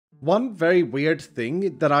One very weird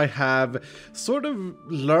thing that I have sort of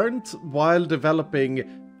learned while developing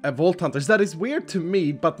Vault Hunters that is weird to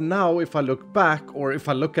me, but now if I look back, or if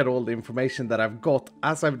I look at all the information that I've got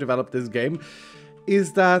as I've developed this game,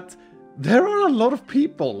 is that there are a lot of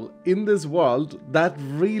people in this world that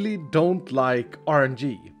really don't like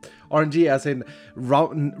RNG. RNG as in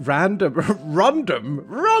random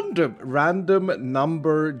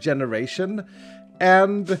number generation.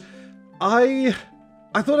 And I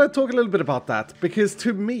thought I'd talk a little bit about that, because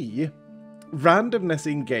to me,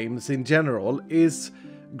 randomness in games in general is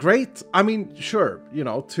great. I mean, sure, you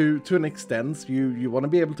know, to an extent, you want to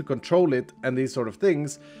be able to control it and these sort of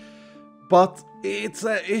things, but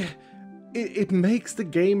it makes the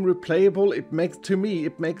game replayable. It makes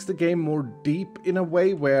the game more deep in a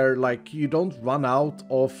way where, like, you don't run out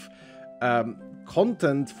of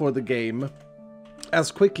content for the game as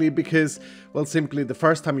quickly, because, well, simply the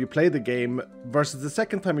first time you play the game versus the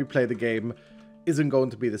second time you play the game isn't going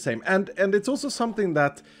to be the same. And it's also something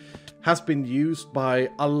that has been used by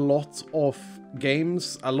a lot of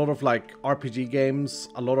games, a lot of like RPG games,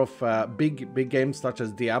 a lot of big games such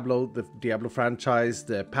as Diablo, the Diablo franchise,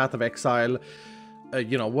 the Path of Exile,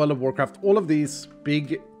 you know, World of Warcraft. All of these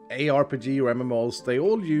big ARPG or MMOs, they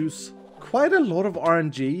all use quite a lot of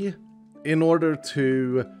RNG in order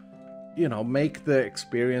to, you know, make the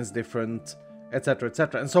experience different, etc,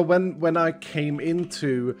 etc. And so when I came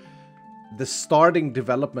into the starting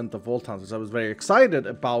development of Vault Hunters, I was very excited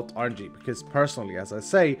about RNG, because personally, as I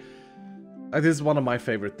say, this is one of my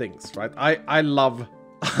favorite things, right? I love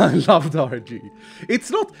the RNG.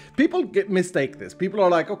 It's not, people mistake this. People are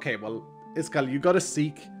like, okay, well, iskall, you gotta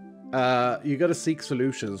seek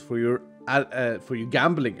solutions for your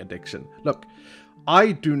gambling addiction. Look,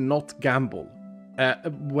 I do not gamble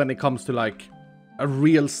when it comes to like a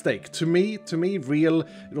real stake. To me,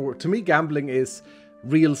 gambling is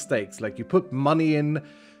real stakes. Like, you put money in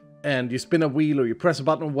and you spin a wheel or you press a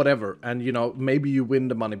button or whatever, and, you know, maybe you win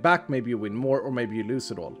the money back, maybe you win more, or maybe you lose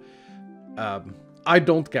it all. I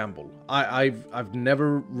don't gamble. I've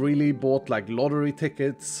never really bought like lottery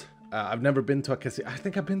tickets. I've never been to a casino. I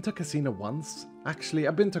think I've been to a casino once. Actually,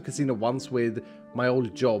 I've been to a casino once with my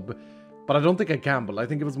old job, but I don't think I gamble. I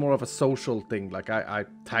think it was more of a social thing. Like, I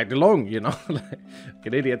tagged along, you know, like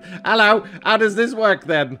an idiot. Hello, how does this work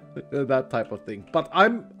then? That type of thing. But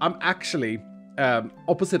I'm actually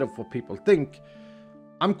opposite of what people think.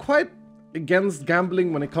 I'm quite against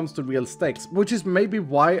gambling when it comes to real stakes, which is maybe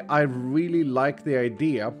why I really like the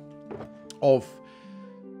idea of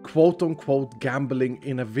quote-unquote gambling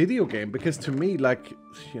in a video game, because to me, like,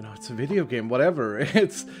 you know, it's a video game, whatever,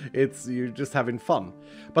 it's you're just having fun.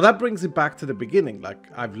 But that brings it back to the beginning. Like,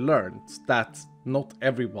 I've learned that not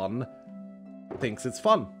everyone thinks it's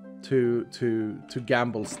fun to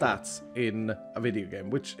gamble stats in a video game,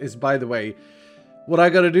 which is, by the way, what I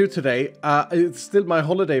gotta do today. It's still my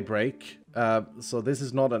holiday break, so this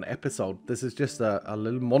is not an episode. This is just a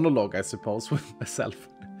little monologue, I suppose, with myself.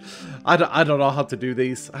 I don't know how to do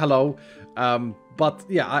these. Hello. But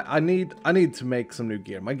yeah, I need to make some new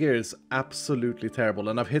gear. My gear is absolutely terrible,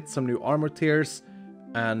 and I've hit some new armor tiers,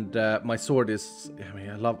 and my sword is, I mean,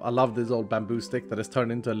 I love this old bamboo stick that has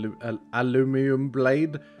turned into aluminium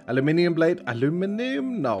blade, allium,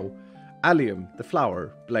 the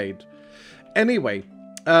flower blade. Anyway,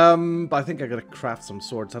 but I think I gotta craft some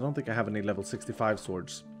swords. I don't think I have any level 65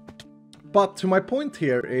 swords. But to my point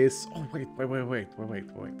here is... Oh, wait.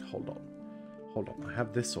 Hold on. I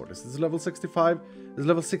have this sword. Is this level 65? This is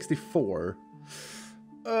level 64.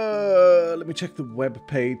 Let me check the web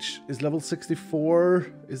page. Is level 64...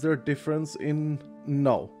 Is there a difference in...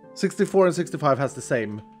 No. 64 and 65 has the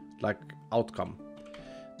same, like, outcome.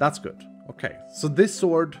 That's good. Okay. So this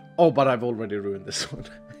sword... Oh, but I've already ruined this one.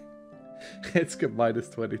 It's got minus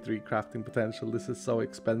 23 crafting potential. This is so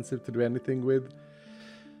expensive to do anything with.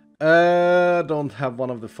 Don't have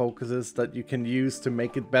one of the focuses that you can use to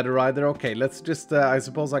make it better either. Okay, let's just, I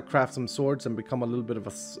suppose I craft some swords and become a little bit of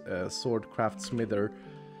a sword craft smither.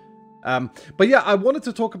 But yeah, I wanted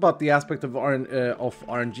to talk about the aspect of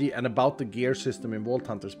RNG and about the gear system in Vault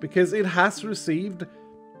Hunters, because it has received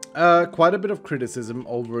quite a bit of criticism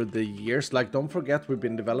over the years. Like, don't forget, we've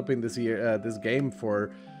been developing this game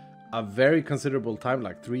for a very considerable time,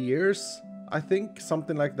 like 3 years, I think,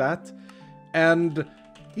 something like that. And,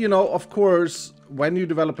 you know, of course, when you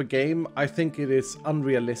develop a game, I think it is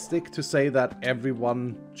unrealistic to say that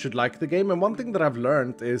everyone should like the game. And one thing that I've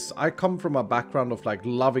learned is I come from a background of, like,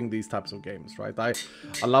 loving these types of games, right? I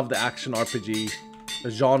love the action RPG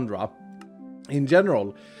genre in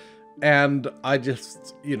general. And I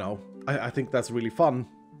just, you know, I think that's really fun.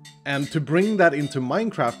 And to bring that into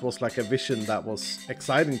Minecraft was like a vision that was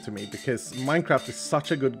exciting to me, because Minecraft is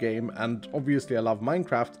such a good game, and obviously I love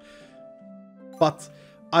Minecraft. But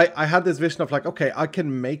I had this vision of like, okay, I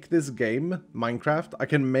can make this game, Minecraft, I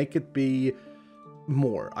can make it be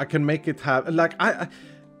more. I can make it have, like,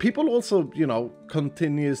 people also, you know,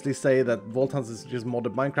 continuously say that Vault Hunters is just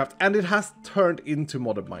modded Minecraft, and it has turned into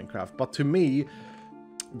modded Minecraft. But to me,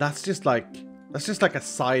 that's just like a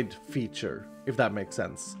side feature, if that makes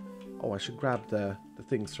sense. Oh, I should grab the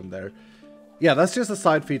things from there. Yeah, that's just a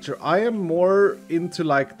side feature. I am more into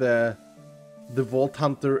like the Vault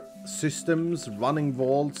Hunter systems, running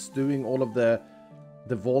vaults, doing all of the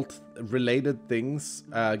vault related things,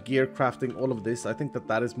 gear crafting, all of this. I think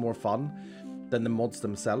that is more fun than the mods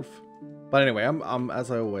themselves. But anyway, I'm as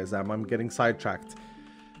I always am, I'm getting sidetracked.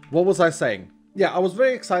 What was I saying? Yeah, I was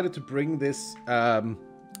very excited to bring this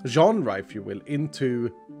genre, if you will,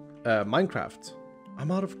 into Minecraft. I'm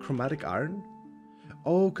out of chromatic iron?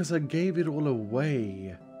 Oh, because I gave it all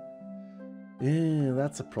away. Yeah,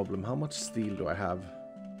 that's a problem. How much steel do I have?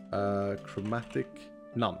 Chromatic?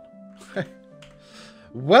 None.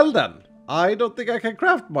 Well then, I don't think I can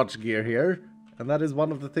craft much gear here. And that is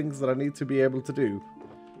one of the things that I need to be able to do.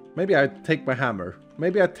 Maybe I take my hammer.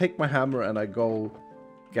 Maybe I take my hammer and I go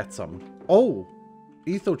get some. Oh,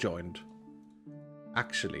 Etho joined.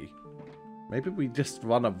 Actually. Maybe we just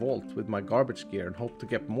run a vault with my garbage gear and hope to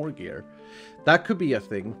get more gear. That could be a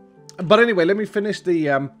thing. But anyway, let me finish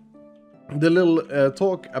the little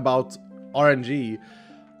talk about RNG.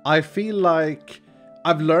 I feel like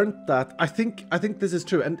I've learned that. I think this is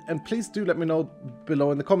true. And please do let me know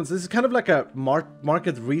below in the comments. This is kind of like a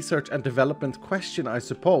market research and development question, I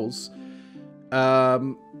suppose.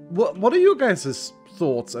 What are you guys'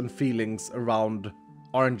 thoughts and feelings around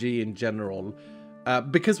RNG in general?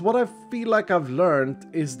 Because what I feel like I've learned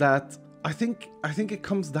is that I think it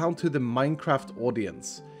comes down to the Minecraft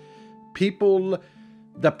audience. People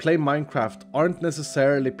that play Minecraft aren't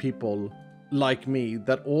necessarily people like me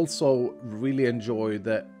that also really enjoy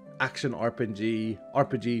the action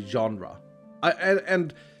RPG genre.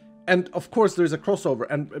 And of course there's a crossover,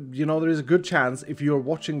 and you know, there's a good chance if you're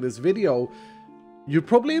watching this video, you're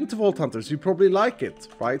probably into Vault Hunters, you probably like it,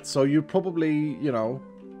 right? So you probably, you know,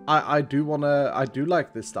 I do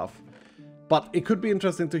like this stuff. But it could be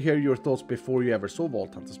interesting to hear your thoughts before you ever saw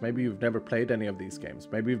Vault Hunters. Maybe you've never played any of these games.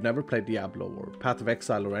 Maybe you've never played Diablo or Path of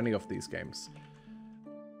Exile or any of these games.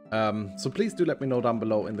 So please do let me know down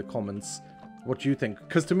below in the comments what you think.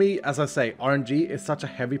 Because to me, as I say, RNG is such a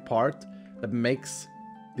heavy part that makes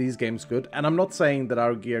these games good. And I'm not saying that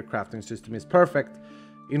our gear crafting system is perfect.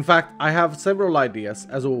 In fact, I have several ideas,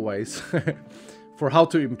 as always, for how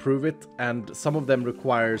to improve it. And some of them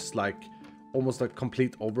requires like almost a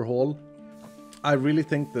complete overhaul. I really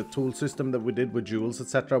think the tool system that we did with jewels,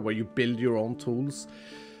 etc., where you build your own tools,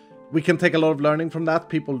 we can take a lot of learning from that.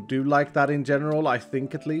 People do like that in general, I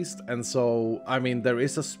think at least. And so, I mean, there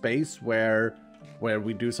is a space where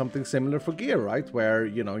we do something similar for gear, right? Where,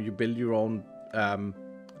 you know, you build your own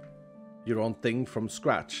thing from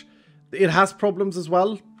scratch. It has problems as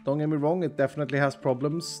well. Don't get me wrong, it definitely has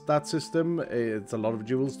problems, that system. It's a lot of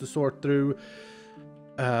jewels to sort through.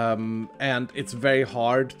 And it's very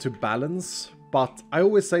hard to balance. But I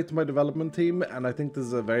always say to my development team, and I think this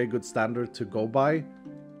is a very good standard to go by,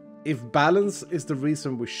 if balance is the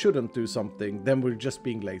reason we shouldn't do something, then we're just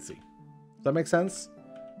being lazy. Does that make sense?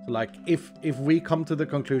 So like, if we come to the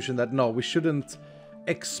conclusion that no, we shouldn't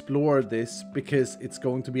explore this because it's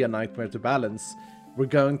going to be a nightmare to balance, we're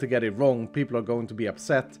going to get it wrong, people are going to be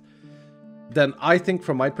upset, then I think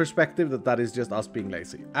from my perspective that is just us being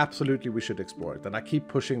lazy. Absolutely, we should explore it. And I keep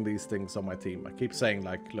pushing these things on my team. I keep saying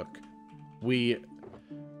like, look, we're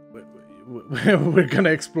gonna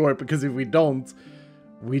explore it, because if we don't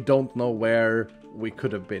know where we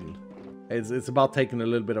could have been. It's about taking a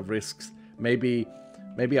little bit of risks, maybe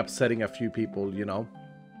upsetting a few people, you know.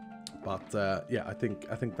 But yeah, I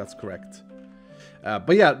think that's correct.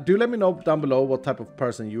 But yeah, do let me know down below what type of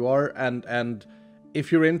person you are, and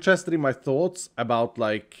if you're interested in my thoughts about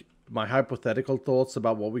like my hypothetical thoughts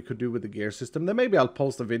about what we could do with the gear system, then maybe I'll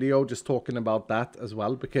post a video just talking about that as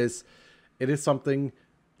well, because it is something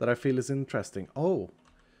that I feel is interesting. Oh,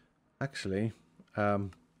 actually, hello.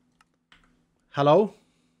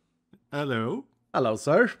 Hello. Hello,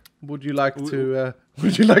 sir. Would you like to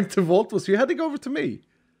vault? Was you heading over to me?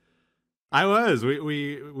 I was.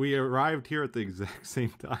 We arrived here at the exact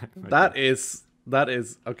same time. That is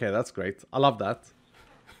okay. That's great. I love that.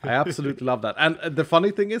 I absolutely love that. And the funny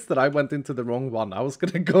thing is that I went into the wrong one. I was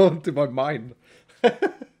gonna go into my mine.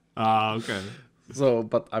 Okay. So,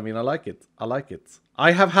 but I mean, I like it. I like it.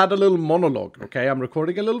 I have had a little monologue. Okay, I'm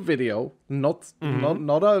recording a little video, not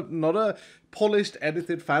a polished,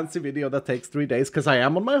 edited, fancy video that takes 3 days because I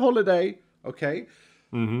am on my holiday. Okay.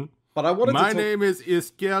 But I wanted My name is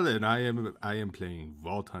Iskall, and I am playing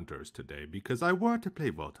Vault Hunters today because I want to play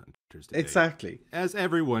Vault Hunters today. Exactly. As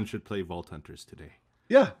everyone should play Vault Hunters today.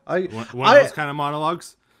 Yeah, One of those kind of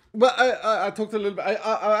monologues. Well, I talked a little bit.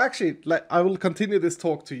 I actually I will continue this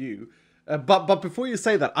talk to you, but before you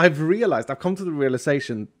say that, I've come to the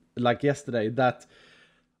realization like yesterday that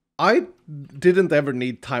I didn't ever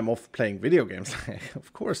need time off playing video games.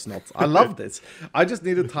 Of course not. I love this. I just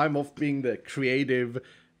needed time off being the creative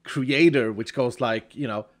creator, which goes like,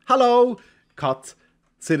 hello, cut,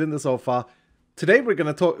 sit in the sofa. Today we're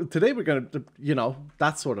gonna talk. Today we're gonna,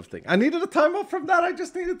 that sort of thing. I needed a time off from that. I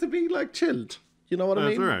just needed to be like chilled. You know what I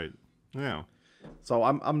mean? That's right. Yeah. So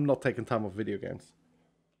I'm not taking time off video games.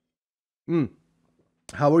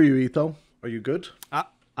 How are you, Etho? Are you good?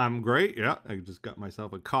 I'm great. Yeah, I just got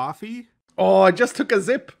myself a coffee. Oh, I just took a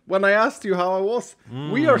zip when I asked you how I was.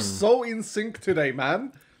 We are so in sync today,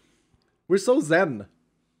 man. We're so zen.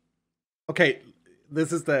 Okay,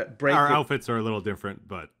 this is the break. Our outfits are a little different,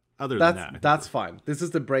 but other than that, that's fine. This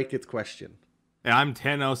is the break it question. Yeah, I'm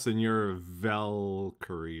Tenos and you're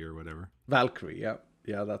Valkyrie or whatever. Valkyrie,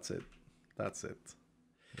 yeah, that's it.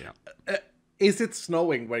 Yeah. Is it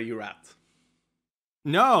snowing where you're at?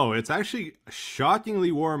 No, it's actually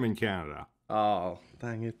shockingly warm in Canada. Oh,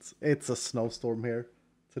 dang it! It's a snowstorm here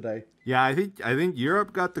today. Yeah, I think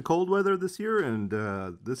Europe got the cold weather this year, and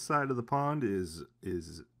this side of the pond is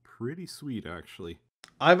pretty sweet, actually.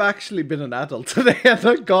 I've actually been an adult today, and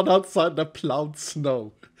I've gone outside the plowed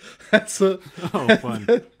snow. Fun.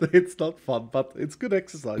 It's not fun, but it's good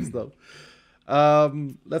exercise, though.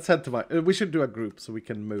 Let's head to we should do a group so we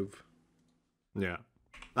can move. Yeah.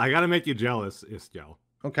 I gotta make you jealous, Iskall.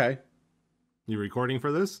 Okay. You recording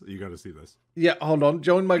for this? You gotta see this. Yeah, hold on.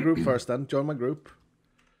 Join my group first, then. Join my group.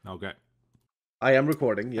 Okay. I am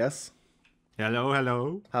recording, yes. Hello.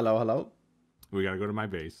 Hello. We gotta go to my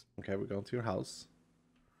base. Okay, we're going to your house.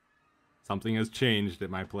 Something has changed at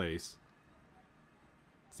my place.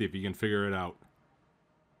 See if you can figure it out.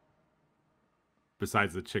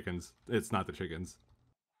 Besides the chickens. It's not the chickens.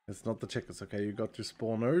 It's not the chickens, okay. You got your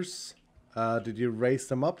spawners. Did you raise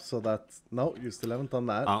them up so that... No, you still haven't done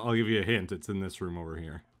that. I'll give you a hint. It's in this room over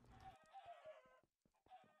here.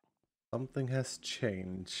 Something has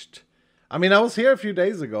changed. I mean, I was here a few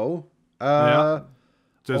days ago. Yeah.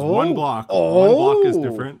 Just one block. One block is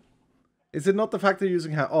different. Is it not the fact they're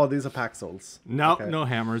using... these are paxels. No, okay. No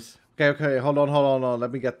hammers. Okay. Hold on.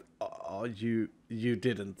 Let me get... Oh, you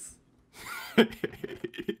didn't.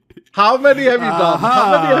 How many have you done?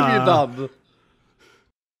 How many have you done?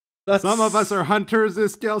 Some of us are hunters,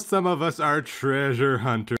 Iskall. Some of us are treasure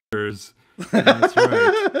hunters. That's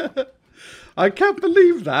right. I can't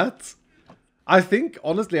believe that. I think,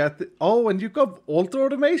 honestly, and you've got auto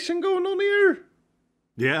automation going on here?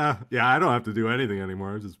 Yeah, I don't have to do anything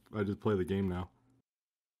anymore. I just play the game now.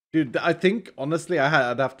 Dude, I think, honestly,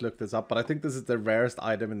 I'd have to look this up, but I think this is the rarest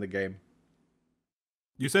item in the game.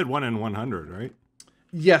 You said 1 in 100, right?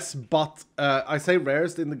 Yes, but I say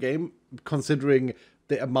rarest in the game, considering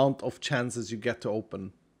the amount of chances you get to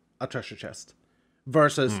open a treasure chest.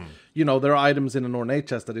 Versus, there are items in an ornate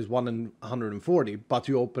chest that is 1 in 140, but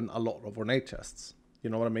you open a lot of ornate chests. You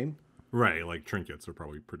know what I mean? Right, like trinkets are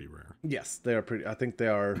probably pretty rare. Yes, they are pretty. I think they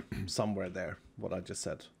are somewhere there, what I just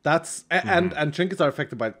said. That's and trinkets are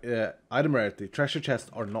affected by item rarity. Treasure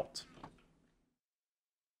chests are not.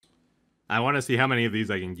 I want to see how many of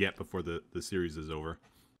these I can get before the series is over.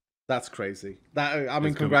 That's crazy. I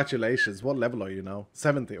mean, congratulations. What level are you now?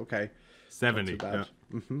 70, okay. 70, yeah.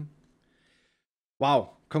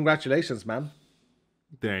 Wow, congratulations, man.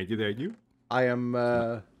 Thank you. I am,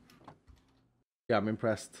 I'm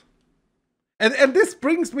impressed. And this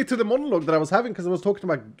brings me to the monologue that I was having, because I was talking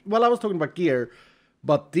about gear,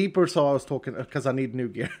 but deeper so I was talking, because I need new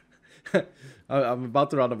gear. I'm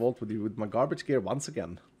about to run a vault with you with my garbage gear once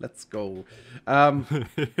again. Let's go.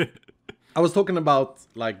 I was talking about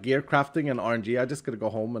like gear crafting and RNG. I just gotta go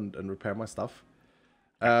home and repair my stuff.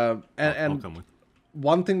 I'll come with.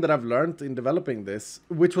 One thing that I've learned in developing this,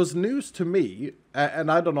 which was news to me, and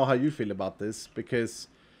I don't know how you feel about this, because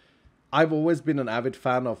I've always been an avid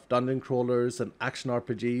fan of dungeon crawlers and action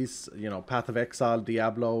RPGs, Path of Exile,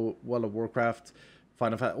 Diablo, World of Warcraft,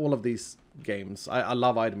 Final Fantasy, all of these games. I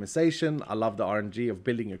love itemization. I love the RNG of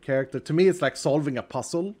building your character. To me, it's like solving a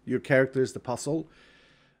puzzle. Your character is the puzzle.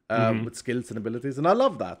 With skills and abilities, and I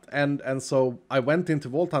love that. And so I went into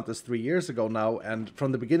Vault Hunters 3 years ago now, and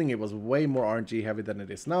from the beginning it was way more RNG heavy than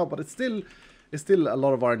it is now, but it's still, is still a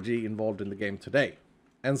lot of RNG involved in the game today.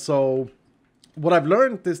 And so what I've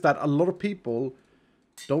learned is that a lot of people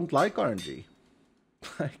don't like RNG.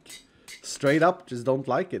 Like, straight up just don't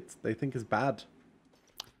like it. They think it's bad.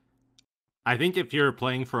 I think if you're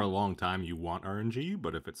playing for a long time, you want RNG,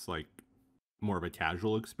 but if it's like more of a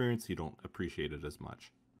casual experience, you don't appreciate it as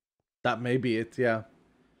much. That may be it, yeah.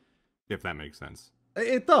 If that makes sense.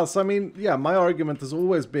 It does. I mean, yeah, my argument has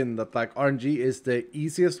always been that like RNG is the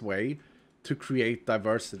easiest way to create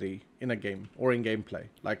diversity in a game or in gameplay.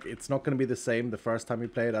 Like, it's not going to be the same the first time you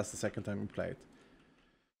play it as the second time you play it.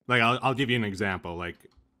 Like, I'll give you an example. Like,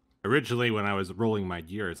 originally when I was rolling my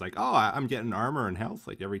gear, it's like, oh, I'm getting armor and health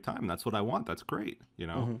like every time. That's what I want. That's great, you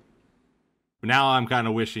know? Mm-hmm. Now I'm kind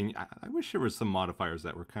of wishing, I wish there was some modifiers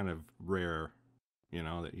that were kind of rare, you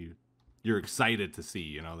know, that you're excited to see,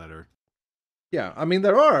 you know, that are... Yeah, I mean,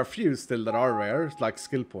 there are a few still that are rare, like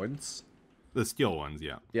skill points. The skill ones,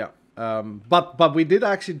 yeah. Yeah. But we did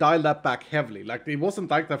actually dial that back heavily. Like, it wasn't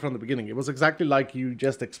like that from the beginning. It was exactly like you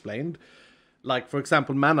just explained. Like, for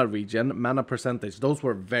example, mana regen, mana percentage, those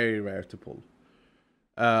were very rare to pull.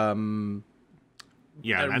 Yeah,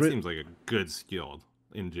 that seems like a good skill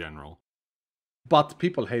in general. But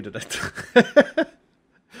people hated it.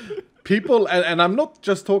 People, and I'm not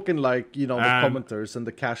just talking like, you know, the commenters and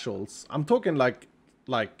the casuals. I'm talking like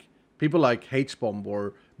people like H-Bomb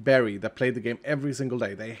or Barry that played the game every single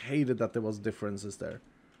day. They hated that there was differences there.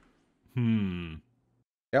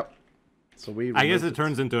 Yep. So I guess it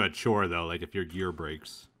turns into a chore though, like if your gear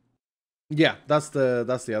breaks. Yeah, that's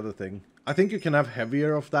the other thing. I think you can have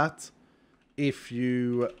heavier of that if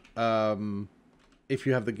you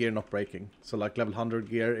have the gear not breaking. So like level 100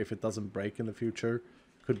 gear, if it doesn't break in the future,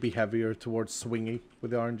 could be heavier towards swingy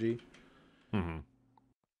with the RNG. Mm-hmm.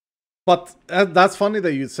 But that's funny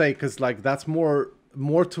that you say, because like that's more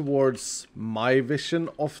towards my vision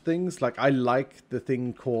of things. Like, I like the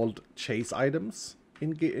thing called chase items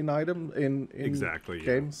in exactly,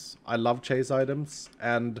 games. Yeah. I love chase items,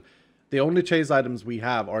 and the only chase items we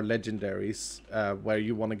have are legendaries, where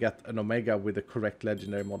you want to get an Omega with the correct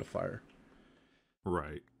legendary modifier.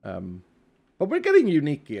 Right. But we're getting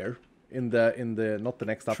unique gear in the not the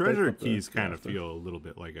next update. Treasure keys kind of feel a little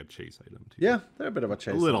bit like a chase item too. Yeah, they're a bit of a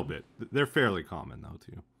chase. A little bit. They're fairly common though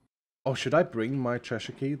too. Oh, should I bring my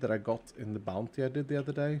treasure key that I got in the bounty I did the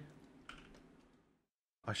other day?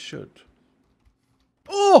 I should.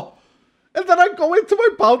 Oh! And then I go into my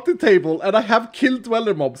bounty table and I have killed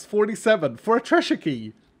dweller mobs 47 for a treasure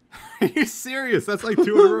key. Are you serious? That's like 2 in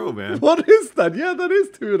a row, man. What is that? Yeah, that is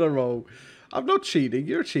 2 in a row. I'm not cheating.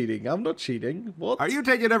 You're cheating. I'm not cheating. What? Are you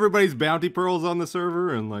taking everybody's bounty pearls on the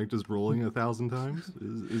server and like just rolling 1,000 times?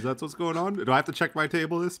 Is that what's going on? Do I have to check my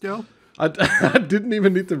table this skill? I didn't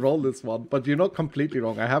even need to roll this one, but you're not completely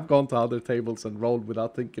wrong. I have gone to other tables and rolled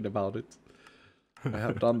without thinking about it. I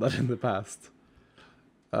have done that in the past.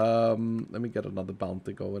 Let me get another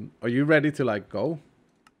bounty going. Are you ready to like go?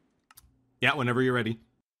 Yeah, whenever you're ready.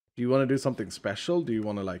 Do you want to do something special? Do you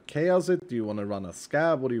want to like chaos it? Do you want to run a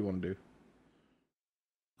scab? What do you want to do?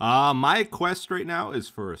 My quest right now is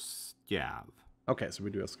for a scab. Okay, so we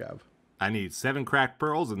do a scab. I need 7 cracked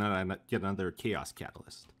pearls and then I get another chaos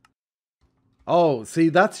catalyst. Oh, see,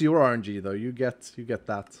 that's your RNG though. You get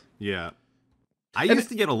that. Yeah. I used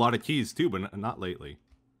to get a lot of keys too, but not lately.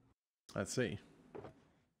 Let's see.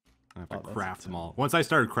 I have to craft them all. Once I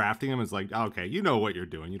started crafting them, it's like, okay, you know what you're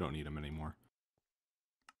doing. You don't need them anymore.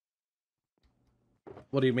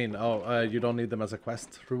 What do you mean? Oh, you don't need them as a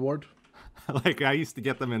quest reward? Like, I used to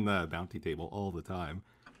get them in the bounty table all the time.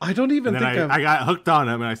 I don't even think I got hooked on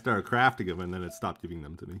them and I started crafting them, and then it stopped giving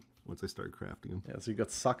them to me once I started crafting them. Yeah, so you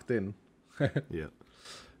got sucked in. Yeah.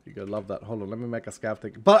 You gotta love that. Hold on, let me make a scab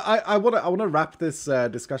thing. But I wanna wrap this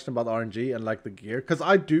discussion about RNG and like the gear, because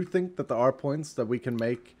I do think that there are points that we can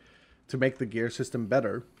make to make the gear system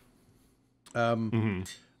better.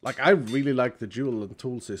 Like, I really like the jewel and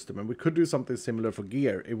tool system, and we could do something similar for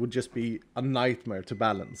gear. It would just be a nightmare to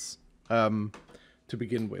balance to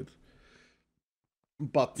begin with.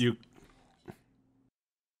 But I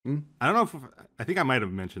don't know if I think I might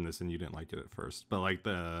have mentioned this and you didn't like it at first, but like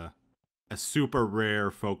a super rare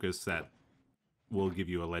focus that will give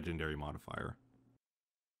you a legendary modifier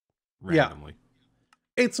randomly.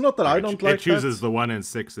 Yeah. It's not that I don't like it. It chooses the 1 in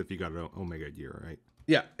 6 if you got an Omega gear, right?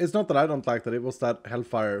 Yeah, it's not that I don't like that. It was that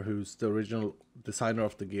Hellfire, who's the original designer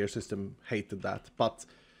of the gear system, hated that. But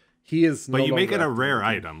he is. But you make it a rare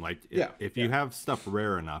item. Like, if you have stuff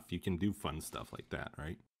rare enough, you can do fun stuff like that,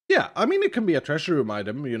 right? Yeah, I mean, it can be a treasure room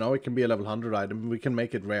item. You know, it can be a level 100 item. We can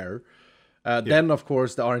make it rare. Then, of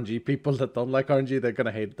course, the RNG people that don't like RNG, they're going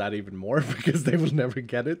to hate that even more because they will never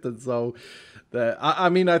get it. And so, I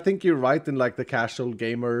mean, I think you're right in like the casual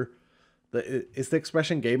gamer. Is the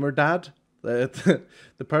expression gamer dad? The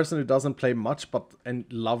person who doesn't play much and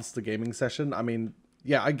loves the gaming session. I mean,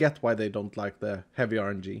 yeah, I get why they don't like the heavy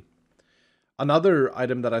RNG. Another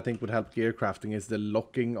item that I think would help gear crafting is the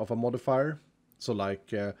locking of a modifier. So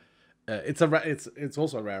like, it's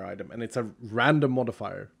also a rare item, and it's a random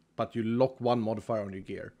modifier, but you lock one modifier on your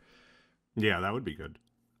gear. Yeah, that would be good.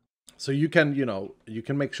 So you can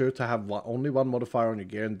make sure to have only one modifier on your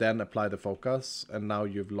gear, and then apply the focus, and now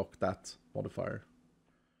you've locked that modifier.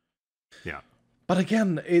 Yeah. But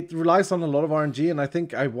again, it relies on a lot of RNG, and I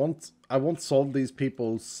think I won't solve these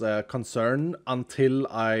people's concern until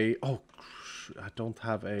I don't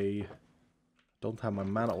have my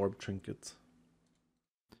mana orb trinket.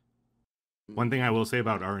 One thing I will say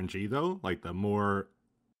about RNG though, like the more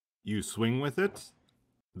you swing with it,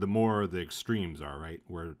 the more the extremes are, right?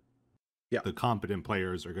 Where the competent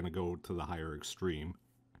players are going to go to the higher extreme.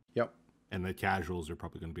 Yep. And the casuals are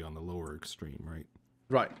probably going to be on the lower extreme, right?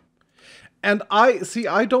 Right. And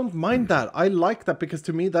I don't mind that. I like that because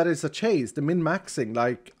to me that is a chase, the min-maxing.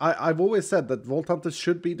 Like I've always said that Vault Hunters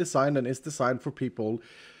should be designed and is designed for people,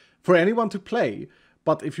 for anyone to play.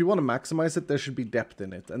 But if you want to maximize it, there should be depth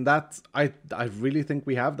in it. And that, I really think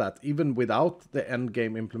we have that, even without the end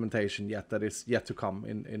game implementation yet, that is yet to come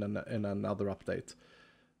in another update.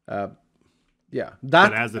 Yeah.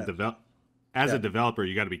 But as a developer,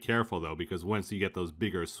 you got to be careful, though, because once you get those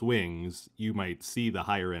bigger swings, you might see the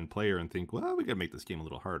higher-end player and think, well, we got to make this game a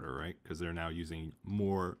little harder, right? Because they're now using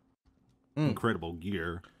more incredible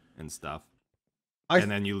gear and stuff. And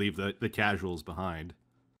then you leave the casuals behind.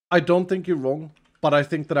 I don't think you're wrong. But I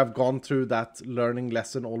think that I've gone through that learning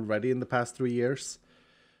lesson already in the past 3 years.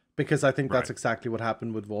 Because I think that's exactly what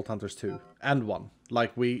happened with Vault Hunters 2 and 1.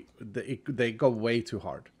 Like, they go way too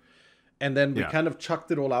hard. And then we kind of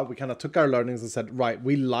chucked it all out. We kind of took our learnings and said, right,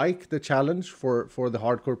 we like the challenge for the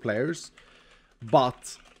hardcore players.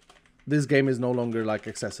 But this game is no longer, like,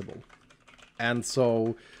 accessible. And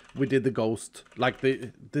so we did the Ghost. Like,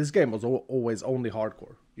 this game was always only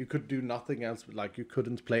hardcore. You could do nothing else. Like, you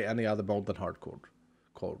couldn't play any other mode than hardcore.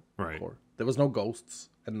 There was no ghosts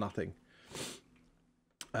and nothing.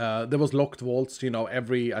 There was locked vaults. You know,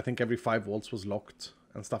 I think every 5 vaults was locked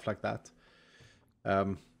and stuff like that.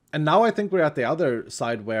 And now I think we're at the other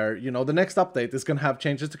side where, you know, the next update is going to have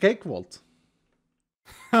changes to Cake Vault.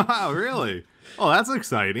 Really? Oh, that's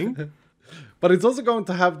exciting. But it's also going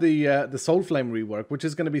to have the Soul Flame rework, which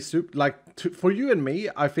is going to be super. Like for you and me,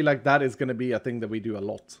 I feel like that is going to be a thing that we do a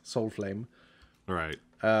lot. Soul Flame, right?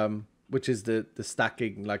 Which is the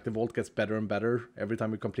stacking. Like the vault gets better and better every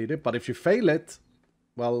time you complete it. But if you fail it,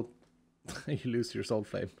 well, you lose your Soul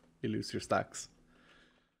Flame. You lose your stacks.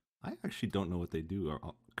 I actually don't know what they do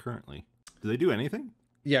currently. Do they do anything?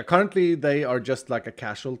 Yeah, currently they are just like a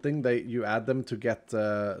casual thing. You add them to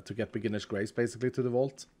get beginner's grace basically to the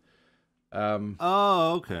vault.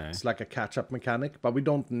 Okay. It's like a catch-up mechanic, but we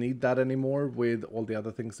don't need that anymore with all the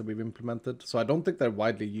other things that we've implemented. So I don't think they're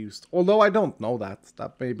widely used. Although I don't know that.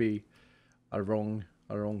 That may be a wrong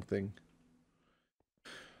thing.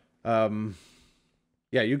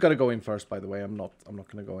 Yeah, you gotta go in first, by the way. I'm not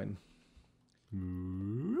gonna go in.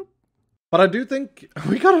 But I do think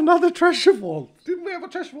we got another treasure vault. Didn't we have a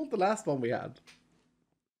treasure vault the last one we had?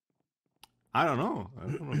 I don't know. I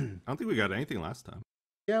don't think we got anything last time.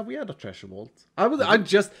 Yeah, we had a treasure vault.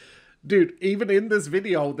 Dude, even in this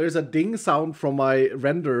video, there's a ding sound from my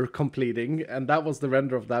render completing, and that was the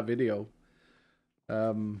render of that video.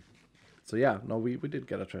 So yeah, no, we did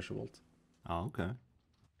get a treasure vault. Oh, okay.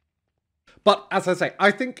 But as I say,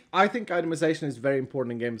 I think itemization is very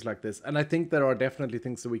important in games like this, and I think there are definitely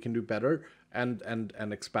things that we can do better and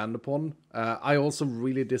expand upon. I also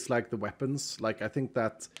really dislike the weapons. Like, I think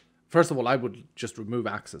that first of all, I would just remove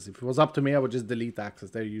axes. If it was up to me, I would just delete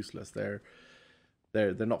axes. They're useless. They're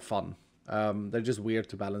not fun. They're just weird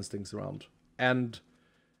to balance things around. And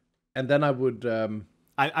then I would.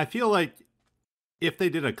 I feel like if they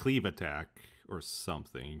did a cleave attack or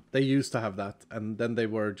something, they used to have that, and then they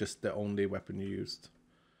were just the only weapon you used.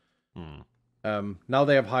 Now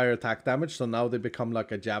they have higher attack damage, so now they become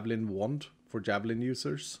like a javelin wand for javelin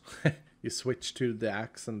users. You switch to the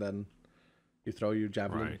axe, and then you throw your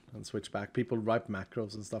javelin and switch back. People write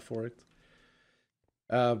macros and stuff for it.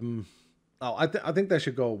 I think they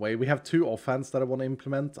should go away. We have 2 offhands that I want to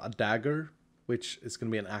implement. A dagger, which is going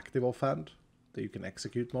to be an active offhand that you can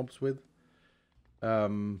execute mobs with.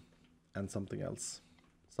 And something else.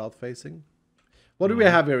 South facing. What do we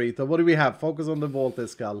have here, Etho? What do we have? Focus on the vault,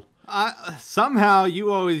 iskall. Somehow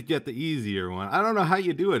you always get the easier one. I don't know how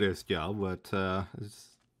you do it, iskall, but it's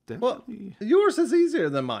definitely... Well, yours is easier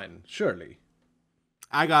than mine, surely.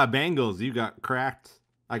 I got bangles. You got cracked.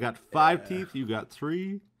 I got 5 teeth. You got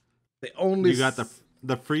 3. You got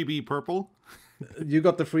the freebie purple. You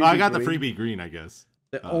got the freebie. I got green. the freebie green, I guess.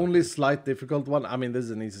 The only slight difficult one. I mean, this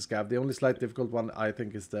is an easy scab. The only slight difficult one, I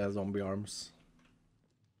think, is the zombie arms.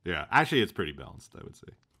 Yeah, actually, it's pretty balanced, I would say.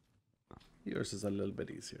 Yours is a little bit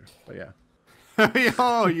easier, but yeah.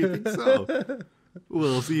 Oh, you think so?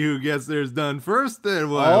 We'll see who gets theirs done first. Then.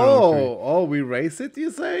 We race it, you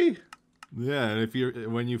say? Yeah, and if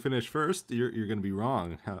when you finish first, you're gonna be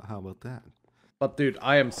wrong. How about that? But dude,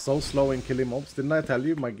 I am so slow in killing mobs. Didn't I tell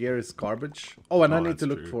you my gear is garbage? Oh, and I need to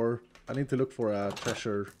look for a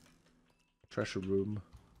treasure room.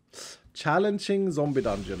 Challenging zombie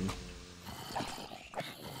dungeon.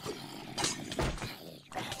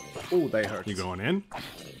 Oh, they hurt. You going in?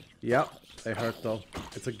 Yeah, they hurt though.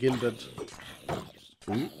 It's a gilded.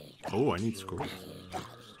 Ooh. Oh, I need scrolls.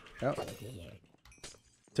 Yeah.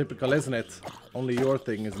 Typical, isn't it? Only your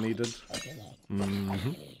thing is needed.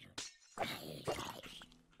 Mm-hmm.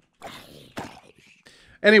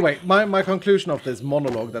 Anyway, my conclusion of this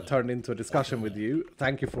monologue that turned into a discussion with you,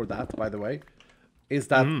 thank you for that, by the way, is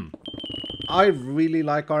that I really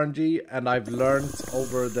like RNG, and I've learned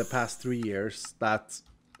over the past 3 years that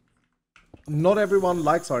not everyone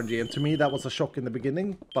likes RNG, and to me that was a shock in the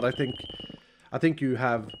beginning, but I think you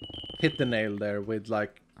have hit the nail there with,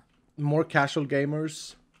 like, more casual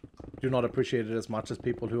gamers do not appreciate it as much as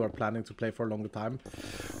people who are planning to play for a longer time,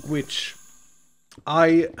 which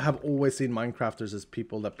I have always seen Minecrafters as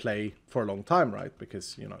people that play for a long time, right?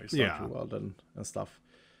 Because, you know, you start your world and stuff.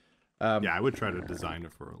 Yeah, I would try to design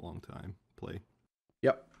it for a long time. Play.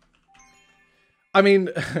 Yep. I mean,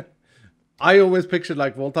 I always pictured,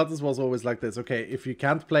 like, Vault Hunters was always like this. Okay, if you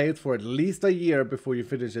can't play it for at least a year before you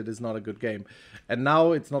finish it, it's not a good game. And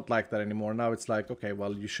now it's not like that anymore. Now it's like, okay,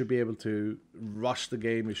 well, you should be able to rush the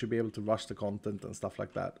game. You should be able to rush the content and stuff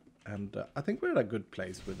like that. And I think we're in a good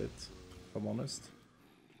place with it, if I'm honest.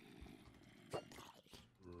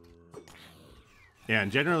 Yeah,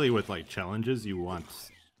 and generally with, like, challenges, you want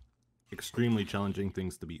extremely challenging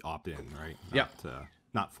things to be opt-in, right?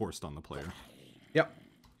 Not forced on the player. Yep.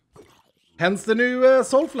 Hence the new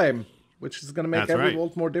Soulflame, which is going to make every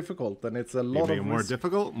vault more difficult, and it's a lot of more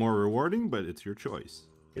difficult, more rewarding, but it's your choice.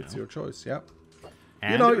 It's your choice, yeah.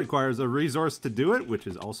 And it requires a resource to do it, which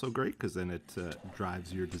is also great, because then it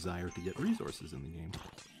drives your desire to get resources in the game.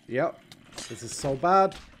 Yep. This is so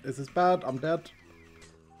bad. This is bad. I'm dead.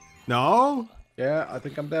 No? Yeah, I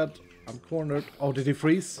think I'm dead. I'm cornered. Oh, did he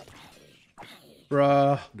freeze?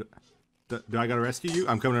 Bruh. Do I gotta rescue you?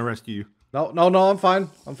 I'm coming to rescue you. No, I'm fine.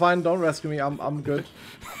 I'm fine. Don't rescue me. I'm good.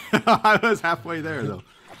 I was halfway there, though.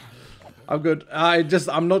 I'm good.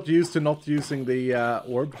 I'm not used to not using the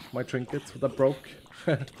orb, my trinket that broke.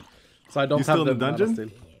 So I don't have the dungeon still.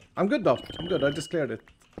 I'm good, though. I'm good. I just cleared it.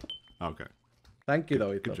 Okay. Thank you,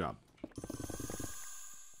 though, Etho. Good job.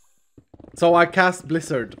 So I cast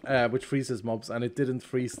Blizzard, which freezes mobs, and it didn't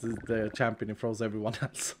freeze the champion. It froze everyone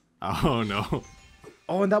else. Oh, no.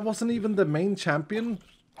 Oh, and that wasn't even the main champion?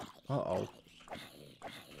 Uh-oh.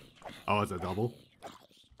 Oh, it's a double?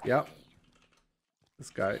 Yeah. This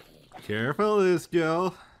guy. Careful,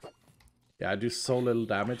 iskall. Yeah, I do so little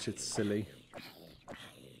damage, it's silly.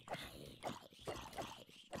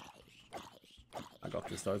 I got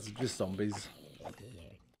this though, it's just zombies.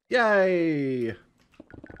 Yay!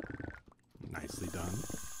 Nicely done.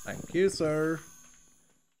 Thank you, sir.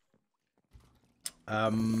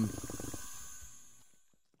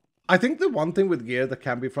 I think the one thing with gear that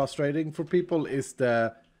can be frustrating for people is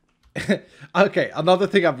the... Okay, another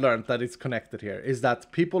thing I've learned that is connected here is that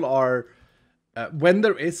people are... when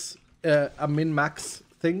there is a min-max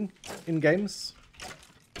thing in games,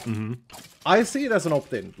 I see it as an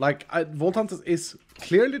opt-in. Like, Vault Hunters is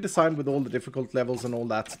clearly designed with all the difficult levels and all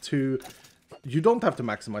that to... You don't have to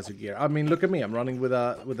maximize your gear. I mean, look at me. I'm running with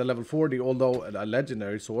a level 40, although a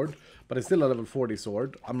legendary sword, but it's still a level 40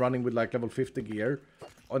 sword. I'm running with like level 50 gear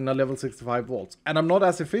on a level 65 volts. And I'm not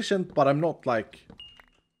as efficient, but I'm not like,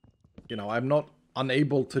 you know, I'm not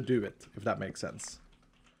unable to do it, if that makes sense.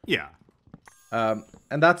 Yeah. And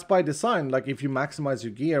that's by design. Like, if you maximize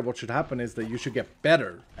your gear, what should happen is that you should get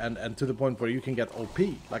better and to the point where you can get OP.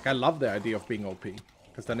 Like, I love the idea of being OP,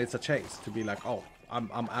 because then it's a chase to be like, oh,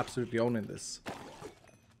 I'm absolutely owning this.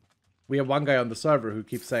 We have one guy on the server who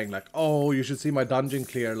keeps saying like, oh, you should see my dungeon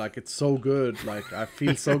clear. Like, it's so good. Like, I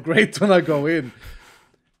feel so great when I go in.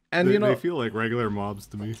 And, you know... They feel like regular mobs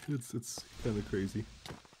to me. It's kind of crazy.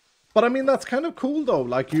 But I mean, that's kind of cool though.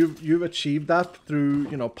 Like you've achieved that through,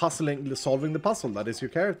 you know, solving the puzzle that is your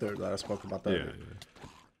character that I spoke about earlier.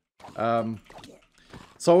 Yeah.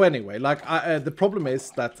 So anyway, like the problem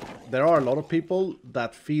is that there are a lot of people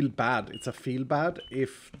that feel bad. It's a feel bad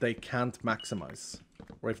if they can't maximize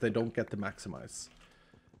or if they don't get to maximize.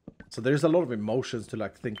 So there's a lot of emotions to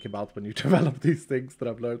like think about when you develop these things that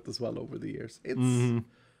I've learned as well over the years.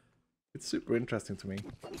 It's super interesting to me.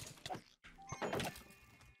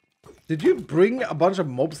 Did you bring a bunch of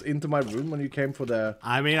mobs into my room when you came for the...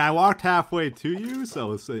 I mean, I walked halfway to you,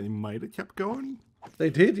 so they might have kept going. They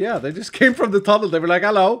did, yeah. They just came from the tunnel. They were like,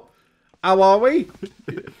 hello, how are we?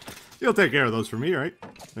 You'll take care of those for me, right?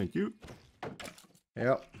 Thank you.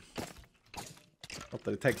 Yeah. Not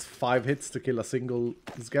that it takes 5 hits to kill a single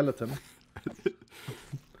skeleton.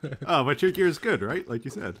 Oh, but your gear is good, right? Like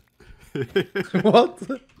you said. What?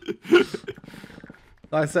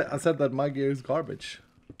 I said that my gear is garbage.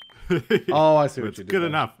 Oh, I see what you did. It's good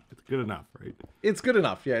enough. It's good enough, right? It's good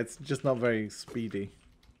enough, yeah. It's just not very speedy.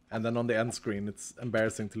 And then on the end screen, it's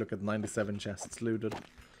embarrassing to look at 97 chests looted.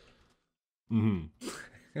 But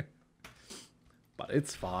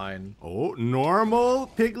it's fine. Oh, normal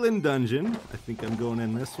piglin dungeon. I think I'm going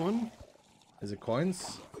in this one. Is it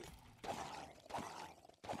coins?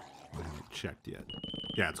 I haven't checked yet.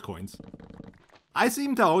 Yeah, it's coins. I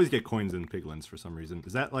seem to always get coins in piglins for some reason.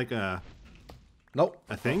 Is that like a... Nope.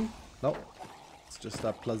 A thing? Nope. It's just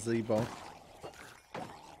a placebo.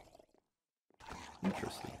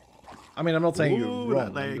 Interesting. I mean, I'm not saying you're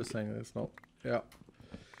wrong. I'm just saying it's not. Yeah.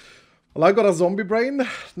 Well, I got a zombie brain.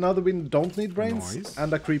 Now that we don't need brains. Nice.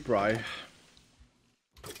 And a creeper eye.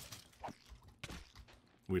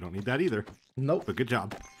 We don't need that either. Nope. But good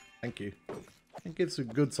job. Thank you. I think it's a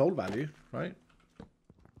good soul value, right?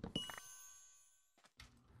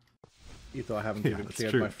 Etho, I haven't even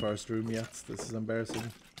cleared my first room yet. This is embarrassing.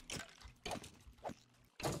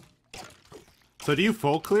 So do you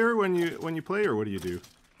full clear when you play, or what do you do?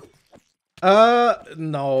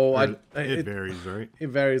 No. It varies, right? It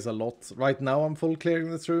varies a lot. Right now I'm full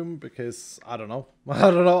clearing this room because I don't know. I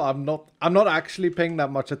don't know. I'm not actually paying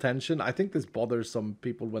that much attention. I think this bothers some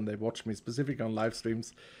people when they watch me, specifically on live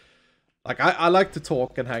streams. Like, I like to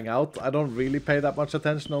talk and hang out. I don't really pay that much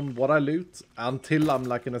attention on what I loot until I'm,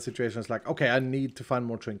 like, in a situation it's like, okay, I need to find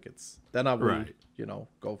more trinkets. Then I will, you know,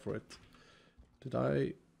 go for it. Did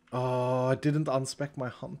I... Oh, I didn't unspec my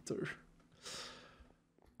hunter.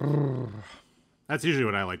 That's usually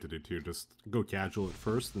what I like to do, too. Just go casual at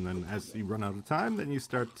first, and then as you run out of time, then you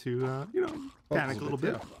start to, you know, panic a little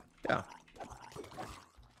bit. Yeah.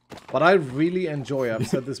 But I really enjoy, I've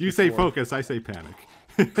said this You before. say focus, I say panic.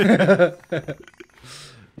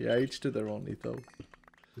 Yeah, each to their own, Etho.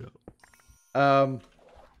 Yeah.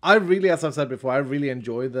 I really, as I've said before, I really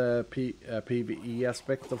enjoy the PvE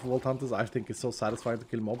aspect of Vault Hunters. I think it's so satisfying to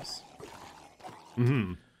kill mobs.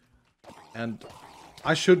 And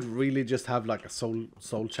I should really just have like a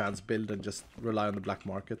soul chance build and just rely on the black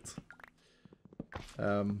market.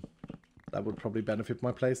 That would probably benefit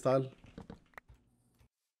my playstyle.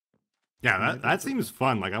 Yeah, that seems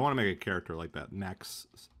fun. Like, I want to make a character like that, max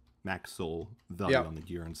soul value on the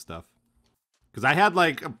gear and stuff. Because I had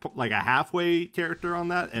like a halfway character on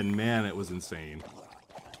that, and man, it was insane.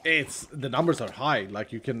 The numbers are high.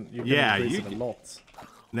 Like you can increase it a lot.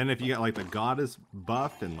 And then if you get like the goddess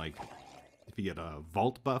buff, and like if you get a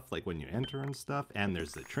vault buff, like when you enter and stuff, and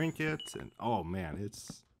there's the trinkets, and oh man,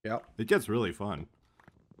 it gets really fun.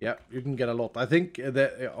 Yeah, you can get a lot. I think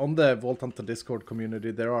on the Vault Hunter Discord community,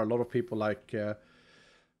 there are a lot of people like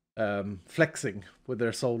flexing with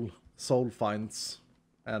their soul finds,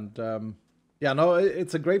 and yeah, no,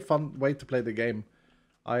 it's a great fun way to play the game.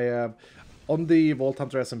 On the Vault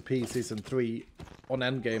Hunter SMP Season 3 on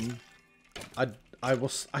Endgame, I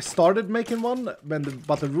started making one,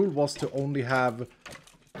 but the rule was to only have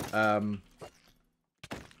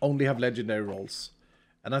legendary rolls,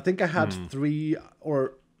 and I think I had 3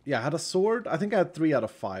 or. Yeah, I had a sword. I think I had 3 out of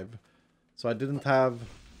 5. So I didn't have...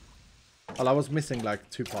 Well, I was missing like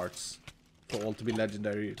 2 parts for all to be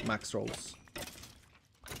legendary max rolls.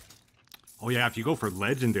 Oh yeah, if you go for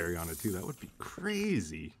legendary on it too, that would be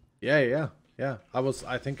crazy. Yeah.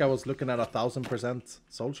 I think I was looking at 1000%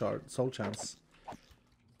 soul chance.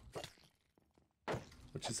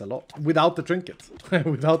 Which is a lot. Without the trinket.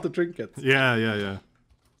 Without the trinket. Yeah.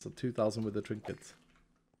 So 2000 with the trinket.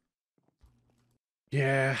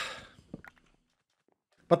 Yeah.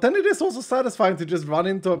 But then it is also satisfying to just run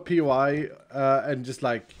into a POI and just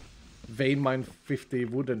like vein mine 50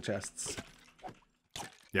 wooden chests.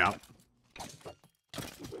 Yeah.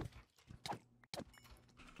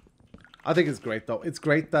 I think it's great, though. It's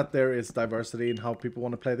great that there is diversity in how people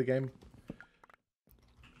want to play the game.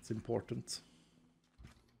 It's important.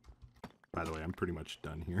 By the way, I'm pretty much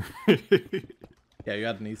done here. Yeah, you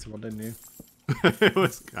had an easy one, didn't you? It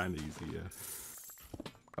was kind of easy, yeah.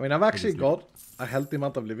 I mean, I've actually got a healthy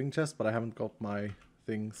amount of living chests, but I haven't got my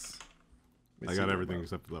things. I got everything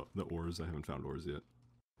except the ores. I haven't found ores yet.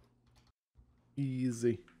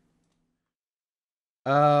 Easy.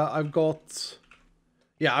 I've got...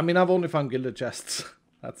 Yeah, I mean, I've only found gilded chests.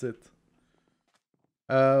 That's it.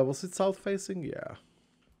 Was it south facing? Yeah.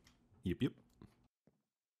 Yep.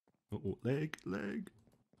 Oh, leg.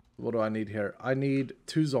 What do I need here? I need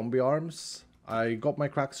 2 zombie arms. I got my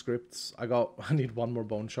crack scripts. I need 1 more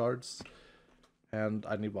bone shards. And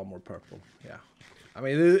I need 1 more purple. Yeah. I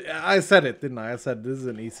mean, I said it, didn't I? I said this is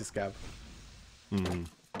an easy scab.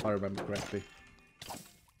 If I remember correctly.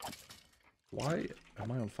 Why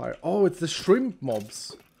am I on fire? Oh, it's the shrimp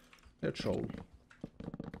mobs. They're troll.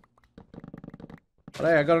 But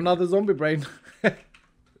hey, I got another zombie brain.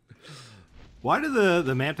 Why do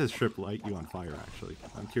the mantis shrimp light you on fire, actually?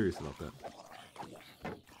 I'm curious about that.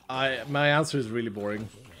 My answer is really boring.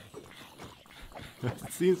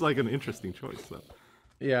 It seems like an interesting choice, though.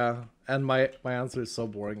 Yeah, and my answer is so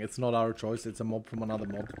boring. It's not our choice. It's a mob from another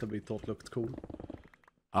mod that we thought looked cool.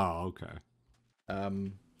 Oh, okay.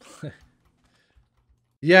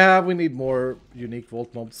 Yeah, we need more unique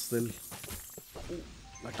vault mobs still.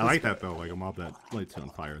 I like that, though. Like a mob that lights you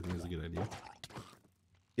on fire. I think is a good idea.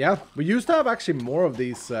 Yeah, we used to have actually more of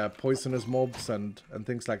these poisonous mobs and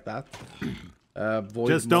things like that. Void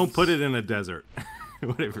Just don't put it in a desert.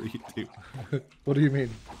 Whatever you do. What do you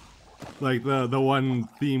mean? Like the one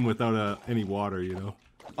theme without any water, you know?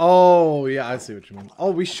 Oh, yeah, I see what you mean.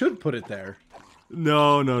 Oh, we should put it there.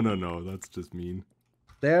 No. That's just mean.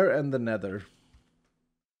 There and the nether.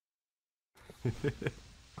 Have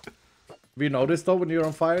you noticed, though, when you're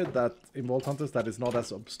on fire, that in Vault Hunters that is not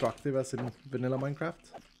as obstructive as in vanilla Minecraft?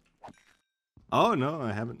 Oh, no,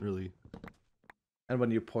 I haven't really. And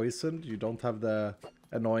when you're poisoned, you don't have the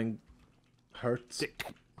annoying hurt.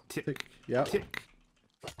 Tick. Yeah. Tick.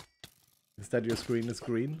 Instead, your screen is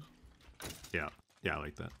green. Yeah, I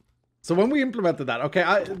like that. So when we implemented that, okay,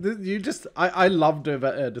 I love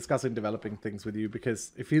discussing developing things with you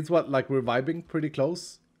because it feels like we're vibing pretty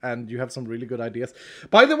close. And you have some really good ideas.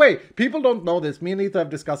 By the way, people don't know this. Me and Etho have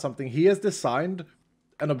discussed something. He has designed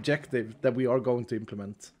an objective that we are going to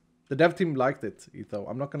implement. The dev team liked it, Etho.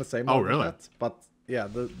 I'm not going to say more than that. But yeah,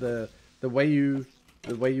 the way you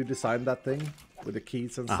designed that thing with the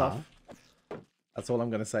keys and stuff. That's all I'm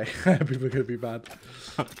going to say. People are going to be bad.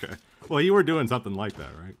 Okay. Well, you were doing something like that,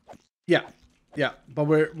 right? Yeah. But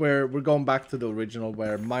we're going back to the original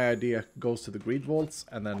where my idea goes to the greed vaults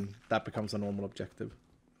and then that becomes a normal objective.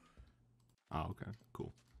 Oh, okay.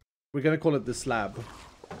 Cool. We're going to call it the slab.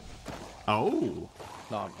 Oh.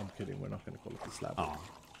 No, I'm kidding. We're not going to call it the slab. Oh.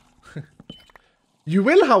 You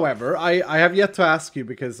will, however. I have yet to ask you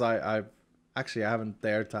because I haven't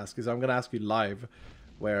dared to ask you. So I'm going to ask you live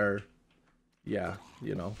where, yeah,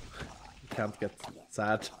 you know, you can't get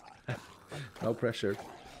sad. No pressure.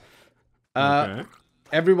 Okay.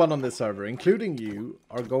 Everyone on this server, including you,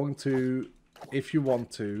 are going to, if you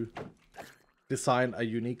want to, design a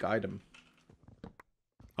unique item.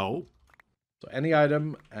 Oh. So any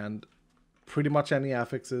item and pretty much any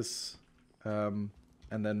affixes, and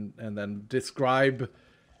then describe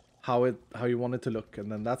how you want it to look,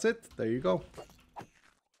 and then that's it. There you go.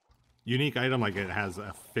 Unique item, like it has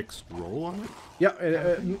a fixed roll on it.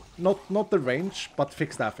 Yeah, not the range, but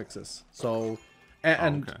fixed affixes. So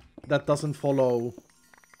and okay. That doesn't follow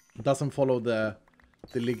the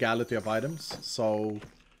legality of items. So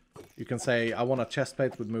you can say I want a chest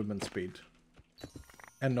plate with movement speed.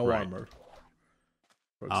 And no armor.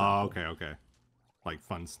 Oh, okay. Like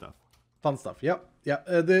fun stuff. Fun stuff. Yep. Yeah.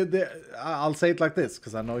 I'll say it like this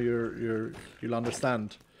because I know you'll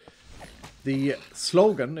understand. The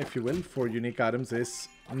slogan, if you will, for unique items is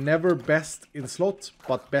never best in slot,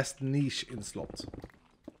 but best niche in slot.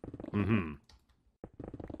 Mm-hmm.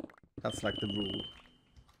 That's like the rule.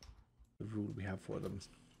 The rule we have for them.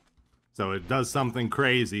 So it does something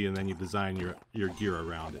crazy, and then you design your gear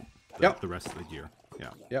around it. The rest of the gear.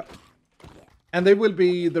 Yeah. And they will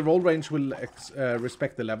be, the roll range will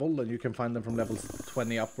respect the level, and you can find them from level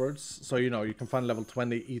 20 upwards. So, you know, you can find level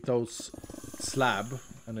 20 Ethos slab,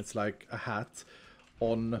 and it's like a hat,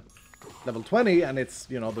 on level 20, and it's,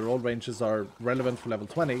 you know, the roll ranges are relevant for level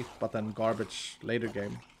 20, but then garbage later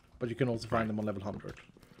game. But you can also find them on level 100.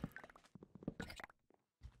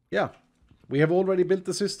 Yeah. We have already built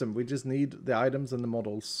the system. We just need the items and the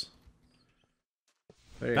models.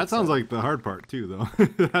 Very That sounds like the hard part too, though.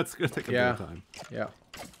 That's gonna take a bit of time. Yeah.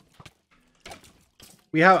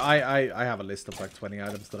 We have I have a list of like 20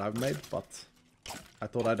 items that I've made, but I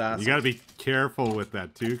thought I'd ask. You gotta be careful with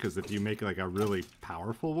that too, because if you make like a really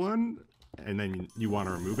powerful one and then you want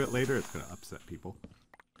to remove it later, it's gonna upset people.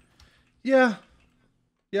 Yeah.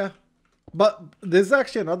 Yeah. But there's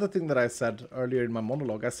actually another thing that I said earlier in my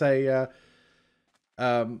monologue. I say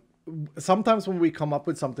sometimes when we come up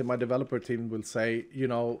with something, my developer team will say, you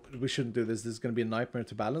know, we shouldn't do this. This is going to be a nightmare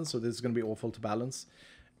to balance, or this is going to be awful to balance.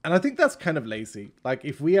 And I think that's kind of lazy. Like,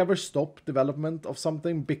 if we ever stop development of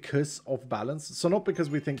something because of balance, so not because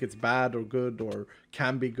we think it's bad or good or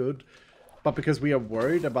can be good, but because we are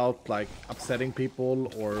worried about, like, upsetting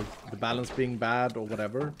people or the balance being bad or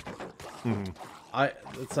whatever,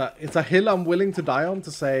 it's a hill I'm willing to die on,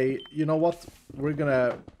 to say, you know what, we're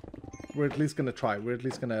at least gonna try. We're at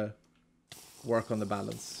least gonna work on the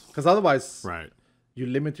balance, because otherwise, you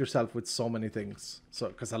limit yourself with so many things. So,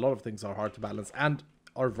 because a lot of things are hard to balance and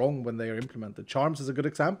are wrong when they are implemented. Charms is a good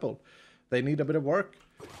example. They need a bit of work.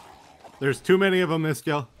 There's too many of them,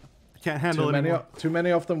 Iskall. Can't handle it anymore. Too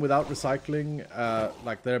many of them without recycling.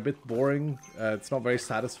 Like, they're a bit boring. It's not very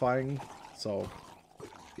satisfying. So,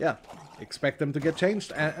 yeah, expect them to get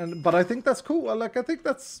changed. But I think that's cool. Like, I think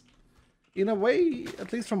that's, in a way,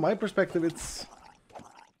 at least from my perspective, it's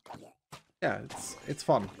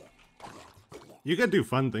fun. You can do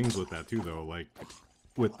fun things with that too, though. Like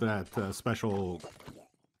with that special,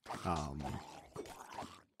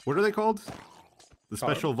 what are they called? The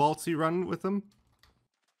special vaults you run with them.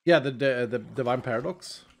 Yeah, the Divine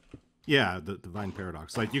Paradox. Yeah, the Divine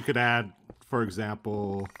Paradox. Like, you could add, for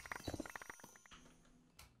example,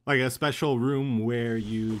 like a special room where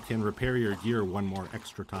you can repair your gear one more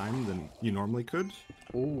extra time than you normally could.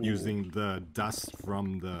 Ooh. Using the dust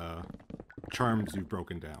from the charms you've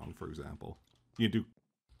broken down, for example. You do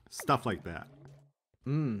stuff like that.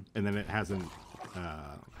 And then it has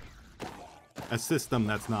a system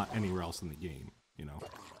that's not anywhere else in the game, you know?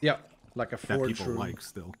 Yeah, like a forge that people room. like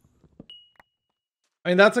still. I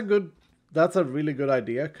mean, that's a really good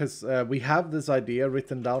idea, because we have this idea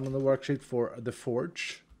written down on the worksheet for the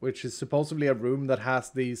forge, which is supposedly a room that has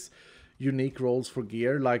these unique roles for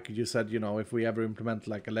gear. Like you said, you know, if we ever implement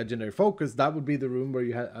like a legendary focus, that would be the room where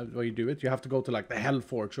you do it. You have to go to like the Hell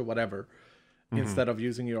Forge or whatever instead of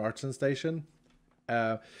using your artisan station.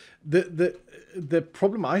 The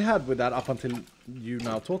problem I had with that up until you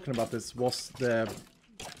now talking about this was the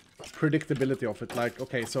predictability of it. Like,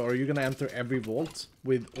 okay, so are you going to enter every vault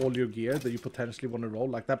with all your gear that you potentially want to roll?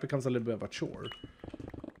 Like, that becomes a little bit of a chore.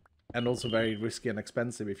 And also very risky and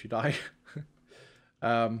expensive if you die.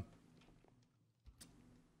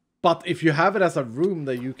 But if you have it as a room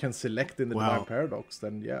that you can select in the Divine Paradox,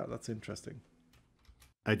 then yeah, that's interesting.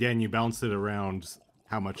 Again, you bounce it around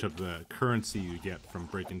how much of the currency you get from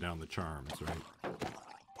breaking down the charms, right?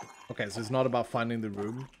 Okay, so it's not about finding the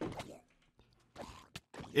room.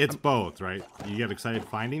 It's both, right? You get excited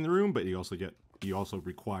finding the room, but you also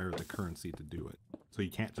require the currency to do it. So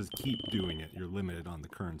you can't just keep doing it. You're limited on the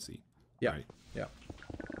currency. Yeah. Right? Yeah.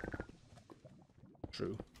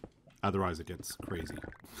 True. Otherwise, it gets crazy.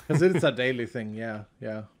 Because it's a daily thing. Yeah.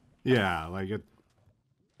 Yeah. Yeah, like it.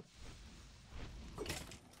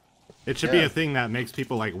 It should be a thing that makes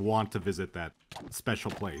people like want to visit that special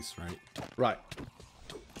place, right? Right.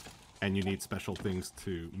 And you need special things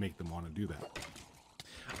to make them want to do that.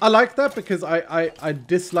 I like that, because I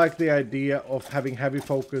dislike the idea of having heavy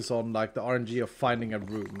focus on like the RNG of finding a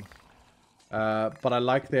room. But I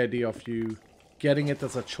like the idea of you getting it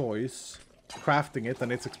as a choice, crafting it,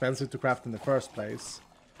 and it's expensive to craft in the first place.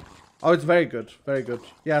 Oh, it's very good. Very good.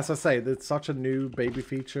 Yeah, as I say, it's such a new baby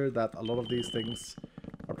feature that a lot of these things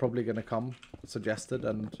are probably going to come suggested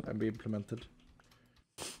and be implemented.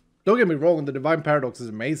 Don't get me wrong, the Divine Paradox is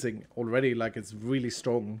amazing already. Like, it's really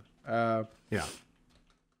strong. Yeah.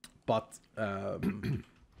 But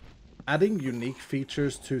adding unique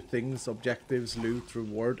features to things, objectives, loot,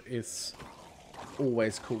 reward is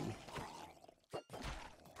always cool.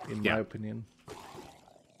 In my opinion.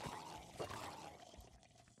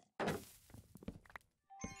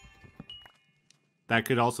 That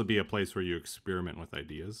could also be a place where you experiment with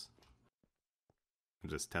ideas. And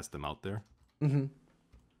just test them out there. Mm-hmm.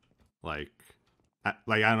 Like, I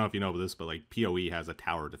don't know if you know this, but like PoE has a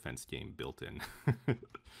tower defense game built in.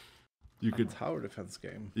 Tower defense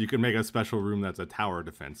game. You could make a special room that's a tower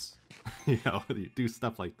defense. You know, you do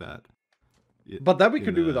stuff like that. But that we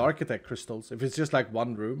could do with architect crystals. If it's just like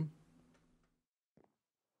one room,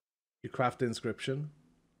 you craft the inscription.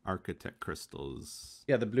 Architect crystals.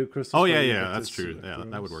 Yeah, the blue crystals. Oh yeah, that's true. Yeah,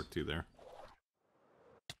 that would work too there.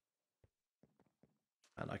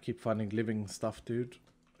 And I keep finding living stuff, dude.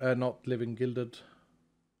 Not living gilded.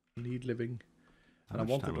 Need living. And I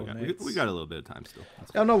want to donate. We got a little bit of time still.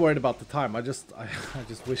 Yeah, I'm not worried about the time. I just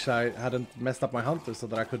wish I hadn't messed up my hunter so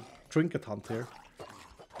that I could trinket hunt here.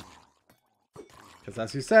 Because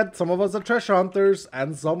as you said, some of us are treasure hunters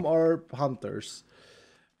and some are hunters.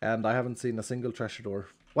 And I haven't seen a single treasure door.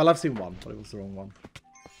 Well, I've seen one, but it was the wrong one.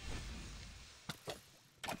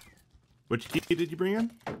 Which key did you bring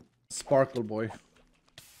in? Sparkle Boy.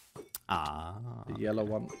 Ah. The yellow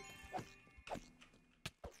one.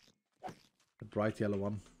 The bright yellow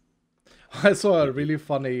one. I saw a really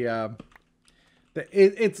funny...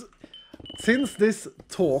 it's... Since this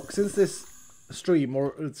talk, since this stream,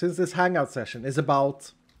 or since this hangout session is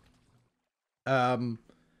about...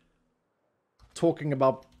 talking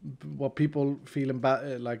about what people feel in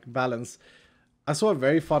like balance. I saw a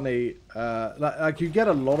very funny, like you get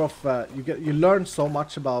a lot of, you learn so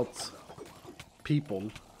much about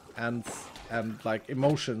people and like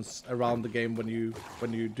emotions around the game when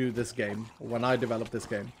you do this game, or when I develop this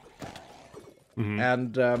game. Mm-hmm.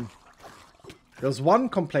 And there was one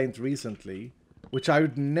complaint recently, which I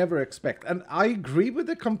would never expect. And I agree with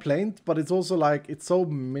the complaint, but it's also like, it's so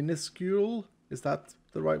minuscule. Is that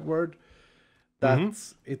the right word? That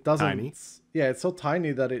it doesn't... Tiny. Yeah, it's so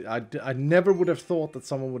tiny that I never would have thought that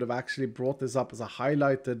someone would have actually brought this up as a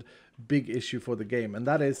highlighted big issue for the game. And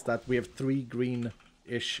that is that we have 3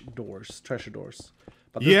 green-ish doors, treasure doors.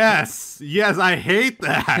 But yes, I hate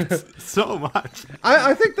that so much.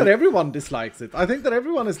 I think that everyone dislikes it. I think that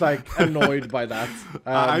everyone is like annoyed by that.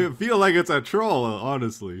 I feel like it's a troll,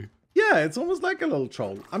 honestly. Yeah, it's almost like a little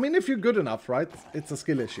troll. I mean, if you're good enough, right? It's a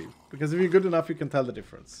skill issue. Because if you're good enough, you can tell the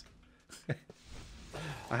difference.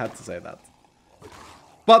 I had to say that.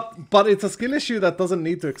 But it's a skill issue that doesn't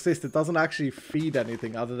need to exist. It doesn't actually feed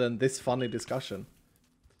anything other than this funny discussion.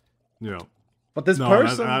 Yeah. But this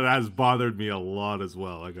person... That has bothered me a lot as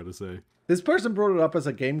well, I gotta say. This person brought it up as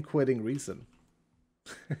a game-quitting reason.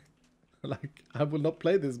 Like, I will not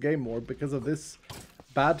play this game more because of this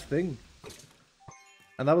bad thing.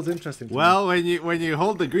 And that was interesting to me. When you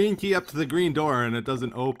hold the green key up to the green door and it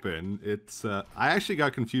doesn't open, it's... I actually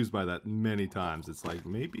got confused by that many times. It's like,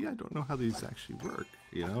 maybe I don't know how these actually work,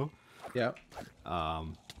 you know? Yeah.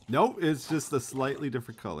 No, it's just a slightly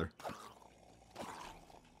different color.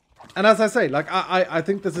 And as I say, like, I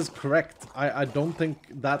think this is correct. I don't think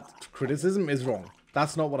that criticism is wrong.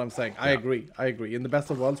 That's not what I'm saying. I agree. In the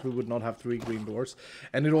best of worlds, we would not have 3 green doors.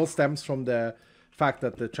 And it all stems from the fact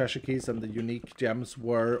that the treasure keys and the unique gems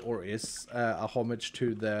were, or is, a homage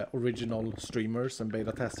to the original streamers and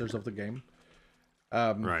beta testers of the game.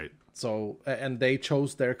 Right. So, and they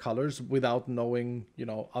chose their colors without knowing, you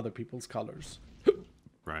know, other people's colors.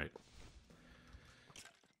 Right.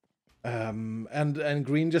 And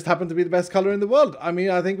green just happened to be the best color in the world. I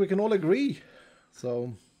mean, I think we can all agree.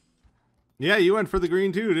 So. Yeah, you went for the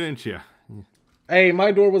green too, didn't you? Hey,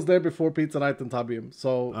 my door was there before Pizza Night and Tabium,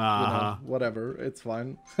 so you know, whatever, it's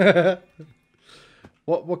fine.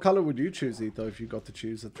 What color would you choose, Etho, if you got to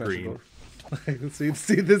choose a treasure green door?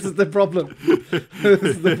 see, this is the problem. This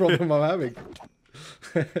is the problem I'm having.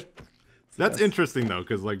 That's interesting though,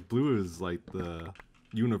 because like blue is like the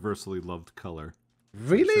universally loved color.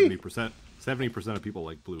 Really? 70% of people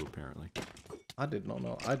like blue, apparently. I did not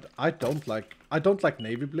know. I don't like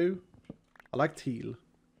navy blue. I like teal.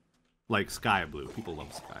 Like sky blue. People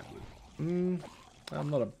love sky blue. I'm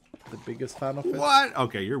not the biggest fan of it. What?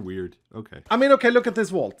 Okay, you're weird. Okay. I mean, okay, look at this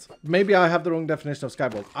vault. Maybe I have the wrong definition of sky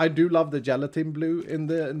vault. I do love the gelatin blue in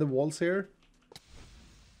the walls here.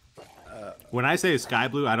 When I say sky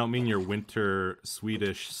blue, I don't mean your winter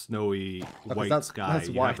Swedish snowy white sky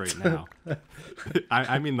you have right now.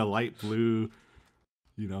 I mean the light blue,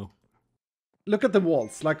 you know. Look at the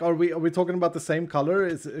walls. Like, are we talking about the same color?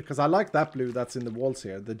 Is because I like that blue that's in the walls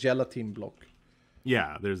here, the gelatin block.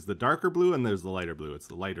 Yeah, there's the darker blue and there's the lighter blue. It's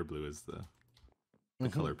the lighter blue is the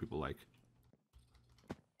color people like.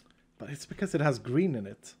 But it's because it has green in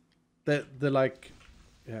it. The like,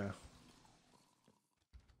 yeah.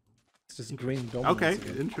 It's just green dominance. Okay,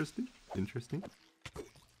 again. Interesting.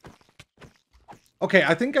 Okay,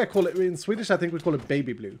 I think I call it in Swedish. I think we call it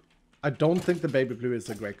baby blue. I don't think the baby blue is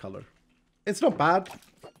a great color. It's not bad,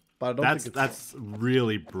 but I don't think it's... That's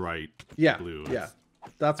really bright blue. Yeah,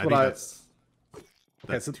 that's what I...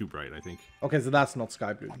 That's too bright, I think. Okay, so that's not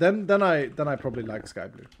sky blue. Then I probably like sky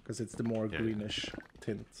blue, because it's the more greenish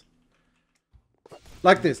tint.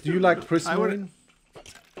 Like this. Do you like prismarine?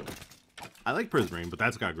 I like prismarine, but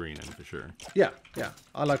that's got green in it for sure. Yeah.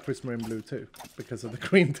 I like prismarine blue too, because of the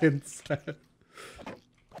green tints.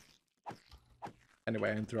 Anyway,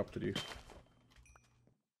 I interrupted you.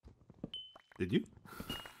 Did you?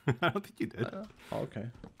 I don't think you did. Okay.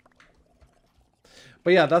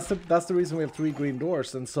 But yeah, that's the reason we have 3 green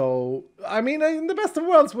doors. And so, I mean, in the best of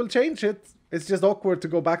worlds, we'll change it. It's just awkward to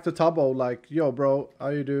go back to Tubbo, like, yo, bro, how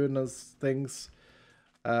you doing as things?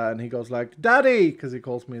 And he goes like, Daddy, because he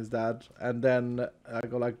calls me his dad. And then I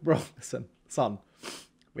go like, bro, listen, son,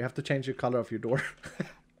 we have to change the color of your door.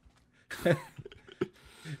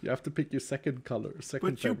 You have to pick your second color, second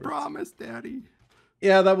But you favorite. promised, Daddy.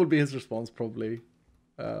 Yeah, that would be his response, probably.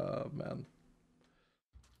 Man.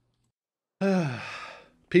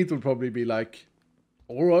 Pete would probably be like,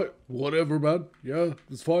 all right, whatever, man. Yeah,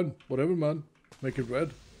 it's fine. Whatever, man. Make it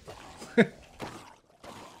red.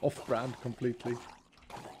 Off-brand completely.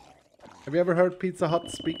 Have you ever heard Pizza Hut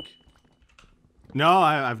speak? No,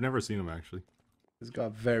 I've never seen him, actually. He's got a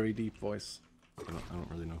very deep voice. I don't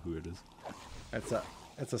really know who it is.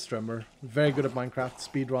 It's a streamer. Very good at Minecraft.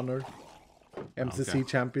 Speedrunner. MCC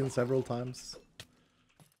champion several times.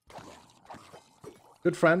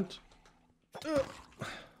 Good friend.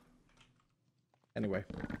 Anyway.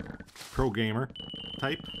 Pro gamer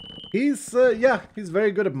type? He's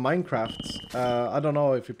very good at Minecraft. I don't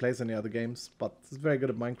know if he plays any other games, but he's very good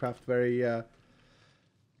at Minecraft. Very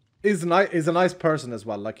he's a nice person as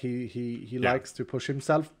well. Like he likes to push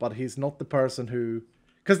himself, but he's not the person who,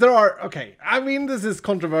 because there are, okay, I mean, this is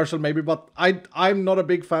controversial maybe, but I'm not a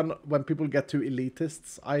big fan when people get too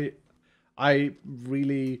elitists. I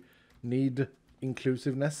really need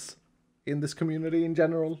inclusiveness in this community in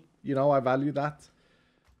general. You know, I value that.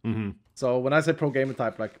 Mm-hmm. So when I say pro gamer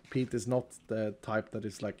type, like, Pete is not the type that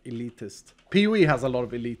is like elitist. PoE has a lot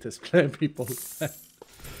of elitist people.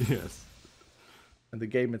 Yes. And the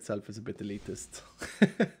game itself is a bit elitist,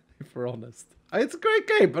 if we're honest. It's a great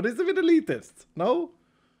game, but it's a bit elitist, no?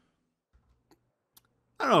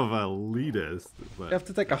 I don't know if elitist, but... You have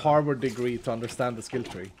to take a Harvard degree to understand the skill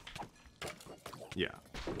tree. Yeah.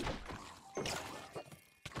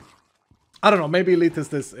 I don't know, maybe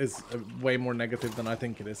elitist is way more negative than I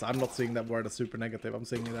think it is. I'm not seeing that word as super negative. I'm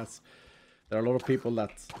seeing it as there are a lot of people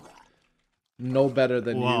that know better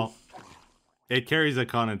than you. It carries a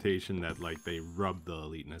connotation that, like, they rub the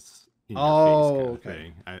eliteness in your face kind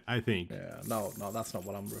of thing. I think. Yeah, no, that's not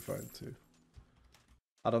what I'm referring to.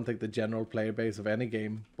 I don't think the general player base of any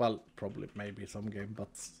game, well, probably maybe some game, but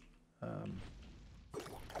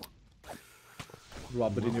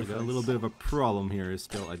rub it in your face. A little bit of a problem here is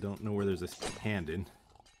still I don't know where there's a hand in.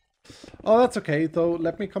 Oh, that's okay, though.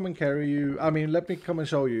 Let me come and carry you. I mean, let me come and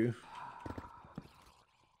show you.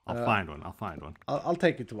 I'll find one. I'll find one. I'll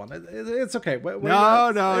take you to one. It's okay.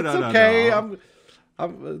 No. It's okay.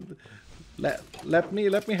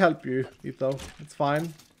 Let me help you, Etho. It's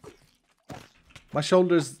fine. My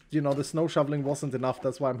shoulders, you know, the snow shoveling wasn't enough.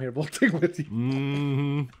 That's why I'm here vaulting with you.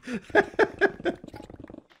 Mm-hmm.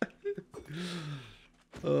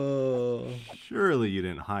 Surely you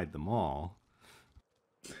didn't hide them all.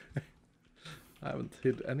 I haven't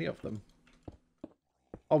hid any of them.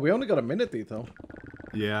 Oh, we only got a minute, Etho.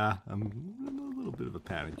 Yeah, I'm in a little bit of a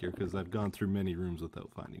panic here because I've gone through many rooms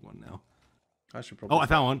without finding one now. I should probably... Oh, I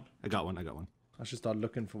found one. I got one. I should start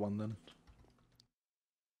looking for one then.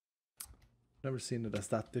 Never seen it as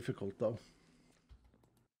that difficult, though.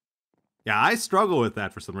 Yeah, I struggle with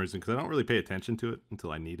that for some reason because I don't really pay attention to it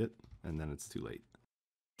until I need it, and then it's too late.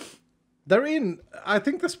 I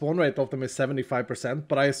think the spawn rate of them is 75%,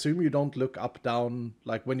 but I assume you don't look up, down,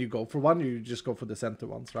 like when you go for one, you just go for the center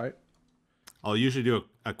ones, right? I'll usually do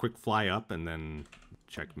a quick fly up and then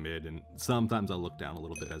check mid, and sometimes I'll look down a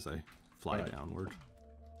little bit as I fly downward.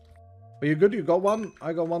 Are you good? You got one?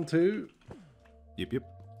 I got one too. Yep.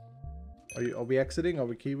 Are we exiting? Are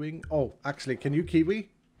we kiwiing? Oh, actually, can you kiwi?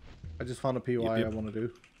 I just found a POI I want to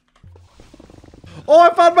do. Oh,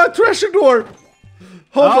 I found my treasure door!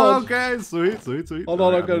 Hold on. Okay, sweet. Hold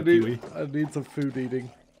on, I need some food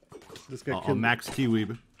eating. Just get killed. Max kiwi.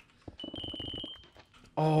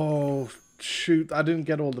 Oh, shoot. I didn't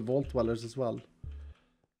get all the vault dwellers as well.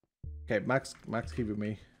 Okay, Max kiwi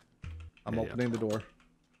me. I'm opening the door.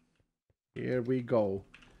 Here we go.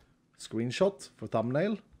 Screenshot for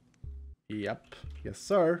thumbnail. Yep. Yes,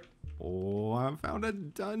 sir. Oh, I found a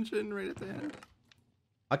dungeon right at the end.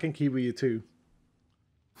 I can kiwi you too.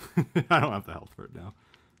 I don't have the health for it now.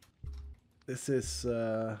 This is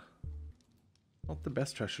not the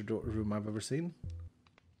best treasure room I've ever seen.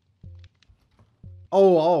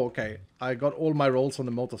 Oh, okay. I got all my rolls on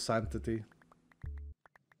the Mote of Sanctity.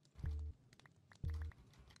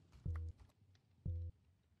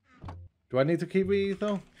 Do I need to kiwi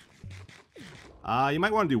though? You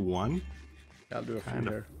might want to do one. Yeah, I'll do a few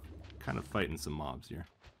here. Kind of fighting some mobs here.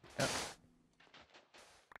 Yeah.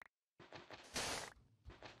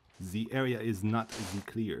 The area is not the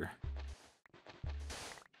clear.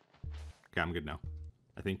 Okay, I'm good now.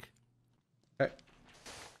 I think. Okay.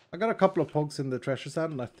 I got a couple of pugs in the treasure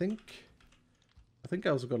stand, and I think I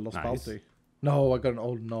also got a lost bounty. No, I got an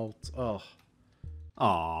old note. Oh.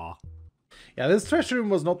 Aww. Yeah, this treasure room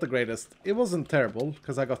was not the greatest. It wasn't terrible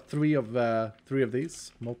because I got three of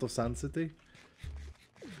these. Mote of Sand City.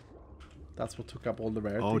 That's what took up all the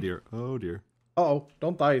rarity. Oh dear. Oh dear. Uh-oh,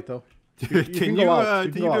 don't die, though. Can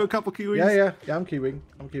you do a couple kiwis? Yeah, I'm kiwiing.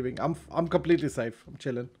 I'm completely safe. I'm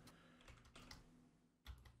chilling.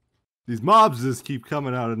 These mobs just keep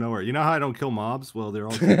coming out of nowhere. You know how I don't kill mobs? Well, they're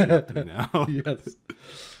all catching up to me now. Yes.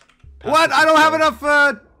 What? I don't have enough.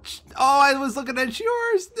 Oh, I was looking at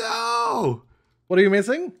yours. No. What are you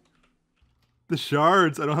missing? The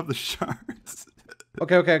shards. I don't have the shards.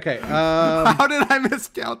 Okay. How did I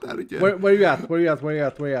miscount that again? Where you at? Where you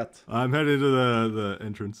at? I'm headed to the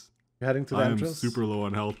entrance. You're heading to the entrance? I'm super low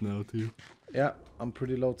on health now too. Yeah, I'm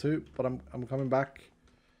pretty low too, but I'm coming back.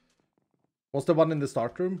 What's the one in the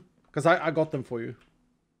start room? Because I got them for you.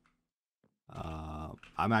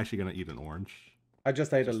 I'm actually gonna eat an orange. I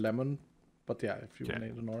just ate a lemon, but yeah, if you want to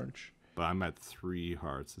eat an orange. But I'm at 3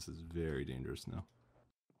 hearts. This is very dangerous now.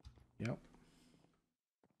 Yep.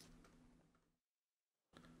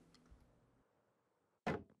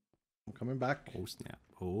 I'm coming back. Oh snap!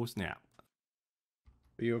 Oh snap!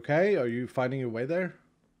 Are you okay? Are you finding your way there?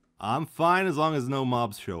 I'm fine as long as no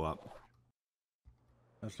mobs show up.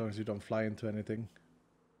 As long as you don't fly into anything.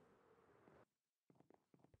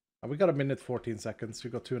 We got 1:14 seconds.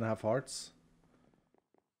 We got 2.5 hearts.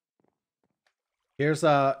 Here's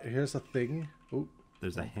a thing. Ooh.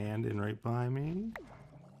 There's a hand in right by me.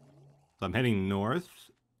 So I'm heading north.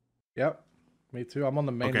 Yep. Me too. I'm on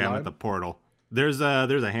the main line. I'm at the portal. There's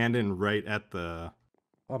a hand in right at the.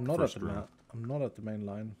 Oh, I'm not at the I'm not at the main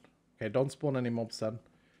line. Okay, don't spawn any mobs then.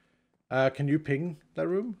 Can you ping that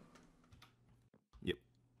room? Yep.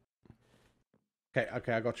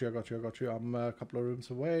 Okay, I got you. I'm a couple of rooms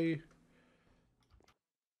away.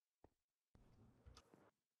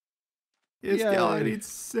 Yeah, I need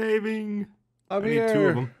saving. I need 2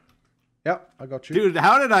 of them. Yep, I got you. Dude,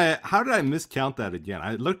 how did I miscount that again?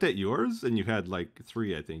 I looked at yours and you had like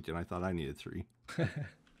 3, I think, and I thought I needed 3.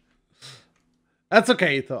 That's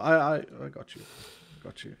okay, though. I got you.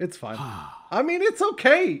 It's fine. I mean, it's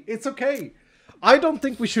okay. It's okay. I don't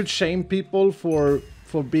think we should shame people for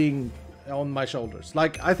being on my shoulders.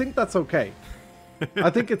 Like, I think that's okay.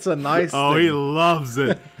 I think it's a nice Oh, thing. he loves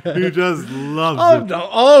it. He just loves it.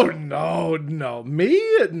 Oh, no. Me?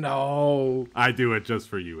 No. I do it just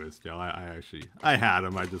for you, Iskall. I had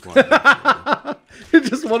him. I just wanted to You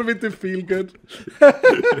just wanted me to feel good.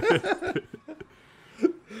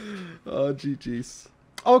 Oh, GG's.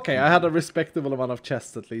 Okay, I had a respectable amount of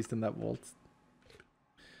chests at least in that vault.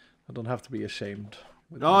 I don't have to be ashamed.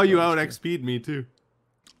 Oh, you out XP'd me too.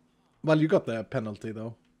 Well, you got the penalty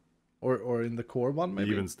though. Or in the core one, maybe?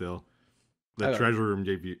 Even still. The treasure room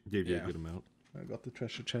gave you a good amount. I got the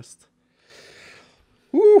treasure chest.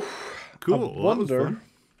 Woo! Cool. I wonder.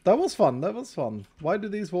 That was fun. Why do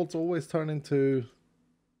these vaults always turn into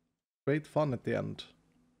great fun at the end?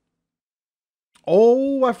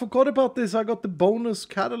 Oh, I forgot about this. I got the bonus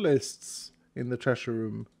catalysts in the treasure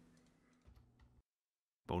room.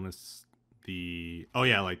 Bonus oh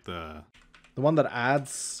yeah, like the one that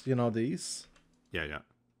adds, you know, these. Yeah,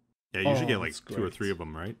 you should get like 2 or 3 of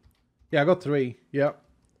them, right? Yeah, I got 3. Yeah.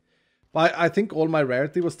 But I think all my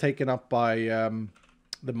rarity was taken up by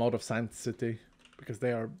the Mote of Sand City, because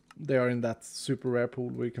they are in that super rare pool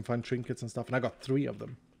where you can find trinkets and stuff, and I got 3 of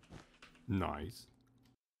them. Nice.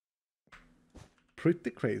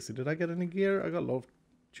 Pretty crazy. Did I get any gear? I got a lot of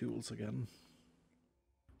jewels again.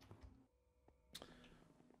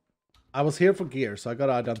 I was here for gear, so I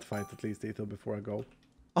gotta identify it at least, Etho, before I go.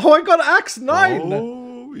 Oh, I got Axe 9!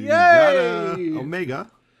 Oh, you yay! got a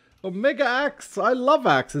Omega. Omega Axe. I love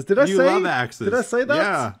axes. Did I say? You love axes. Did I say that?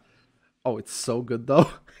 Yeah. Oh, it's so good though.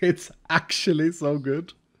 It's actually so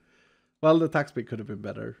good. Well, the attack speed could have been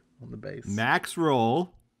better on the base. Max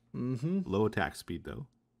roll. Mm-hmm. Low attack speed though.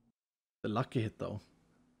 The lucky hit though.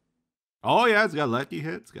 Oh yeah, it's got lucky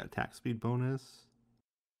hit. It's got attack speed bonus.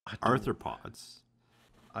 Arthropods.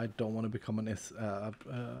 I don't want to become an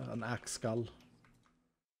axe skull.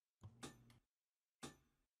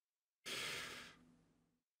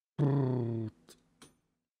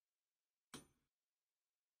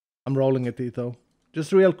 I'm rolling it, Etho.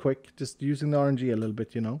 Just real quick. Just using the RNG a little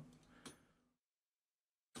bit, you know.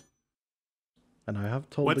 And I have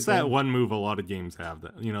told. What's that one move a lot of games have?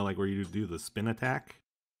 That, you know, like where you do the spin attack.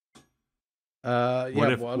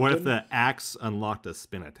 What if the axe unlocked a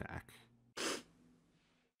spin attack?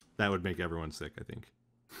 That would make everyone sick, I think.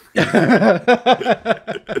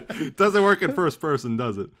 Doesn't work in first person,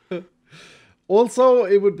 does it? Also,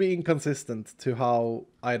 it would be inconsistent to how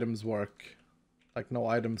items work. Like, no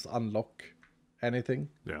items unlock anything.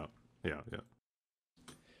 Yeah.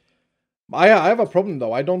 I have a problem,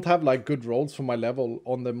 though. I don't have, like, good rolls for my level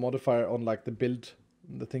on the modifier, on, like, the build.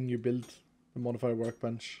 The thing you build. The modifier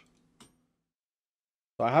workbench.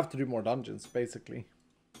 So I have to do more dungeons, basically.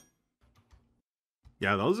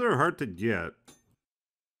 Yeah, those are hard to get.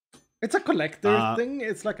 It's a collector thing.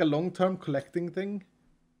 It's like a long-term collecting thing.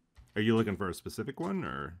 Are you looking for a specific one,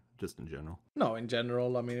 or just in general? No, in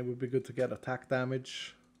general. I mean, it would be good to get attack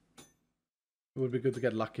damage. It would be good to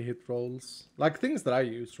get lucky hit rolls. Like, things that I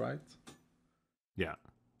use, right? Yeah.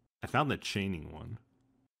 I found the chaining one,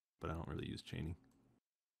 but I don't really use chaining.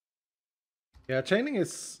 Yeah, chaining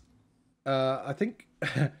is... I think...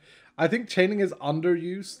 I think chaining is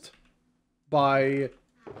underused by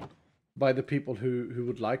the people who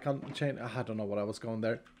would like chain. I don't know what I was going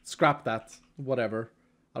there. Scrap that. Whatever.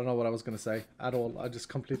 I don't know what I was going to say at all. I just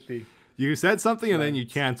completely... You said something and then you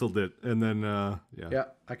canceled it. And then, yeah. Yeah,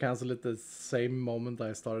 I canceled it the same moment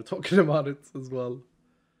I started talking about it as well.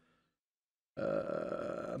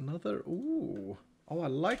 Another... Ooh. Oh, I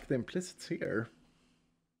like the implicits here.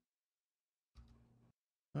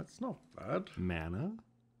 That's not bad. Mana?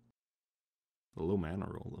 A low mana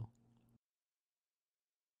roll, though.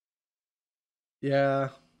 Yeah,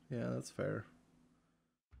 that's fair.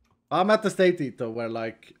 I'm at the state, Etho, where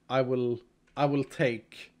like I will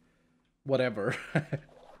take whatever.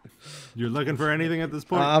 You're looking for anything at this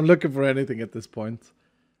point? I'm looking for anything at this point.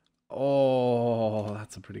 Oh,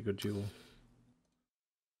 that's a pretty good jewel.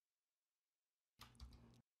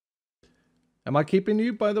 Am I keeping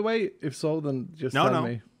you, by the way? If so, then just tell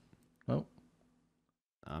me. No.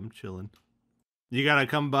 I'm chilling. You gotta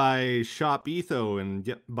come by Shop Etho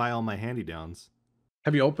and buy all my hand-me-downs.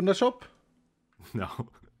 Have you opened a shop? No.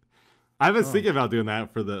 I was thinking about doing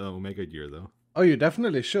that for the Omega gear, though. Oh, you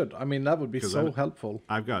definitely should. I mean, that would be so helpful.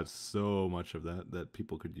 I've got so much of that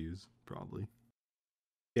people could use, probably.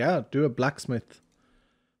 Yeah, do a blacksmith.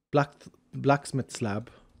 Blacksmith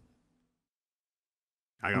slab.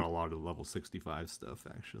 I got a lot of level 65 stuff,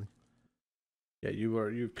 actually. Yeah,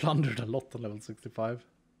 you plundered a lot on level 65.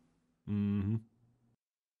 Mm-hmm.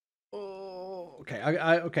 Oh, okay.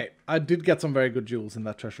 Okay. I did get some very good jewels in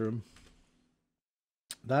that treasure room.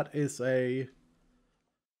 That is a...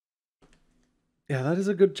 Yeah, that is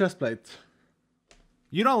a good chestplate.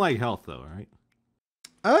 You don't like health, though, right?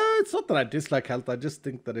 It's not that I dislike health. I just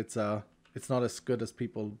think that it's not as good as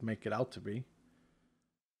people make it out to be.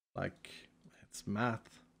 Like, it's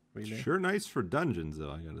math, really. Sure nice for dungeons,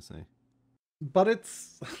 though, I gotta say. But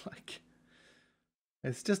it's like...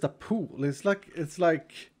 It's just a pool. It's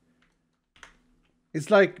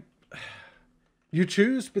like you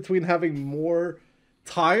choose between having more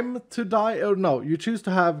time to die, or no, you choose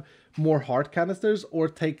to have more heart canisters or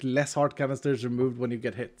take less heart canisters removed when you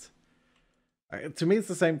get hit. To me, it's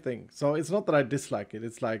the same thing. So it's not that I dislike it.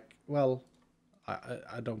 It's like, well,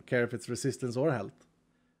 I don't care if it's resistance or health,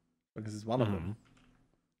 because it's one of them.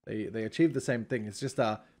 They achieve the same thing. It's just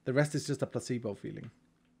the rest is just a placebo feeling.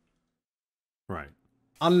 Right.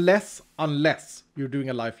 Unless you're doing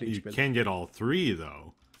a life leech build. You can get all three,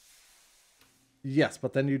 though. Yes,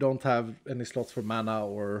 but then you don't have any slots for mana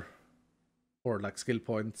or like skill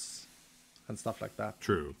points and stuff like that.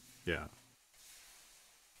 True. Yeah.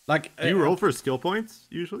 Like, do you roll for skill points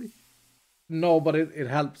usually? No, but it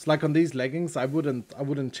helps. Like on these leggings, I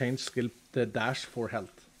wouldn't change the dash for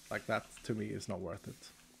health. Like that to me is not worth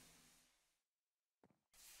it.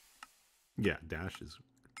 Yeah, dash is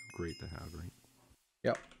great to have, right?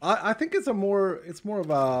 Yeah, I think it's more of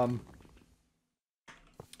a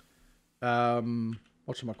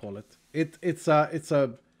whatchamacallit? It's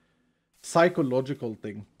a psychological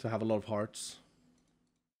thing to have a lot of hearts.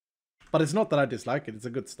 But it's not that I dislike it. It's a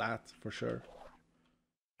good stat for sure.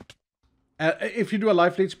 If you do a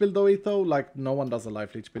life leech build though, Etho, like no one does a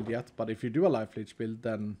life leech build yet, but if you do a life leech build,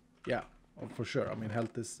 then yeah, for sure. I mean,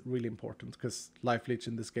 health is really important because life leech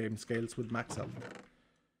in this game scales with max health.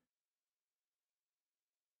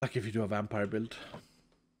 Like if you do a vampire build.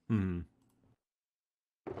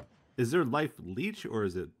 Is there life leech, or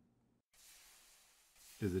does it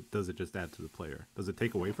just add to the player? Does it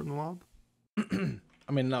take away from the mob? I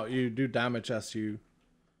mean, no, you do damage as you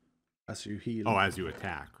heal. Oh, as you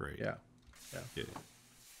attack, right? Yeah.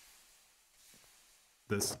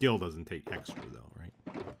 The skill doesn't take extra though, right?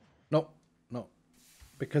 No.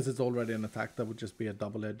 Because it's already an attack, that would just be a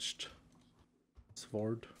double-edged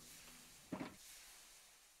sword.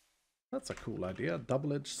 That's a cool idea,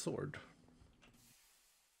 double-edged sword.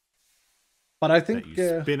 But I think that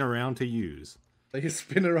you spin around to use. That you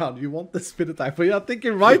spin around. You want the spin attack, but I think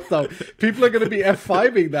you're right though. People are going to be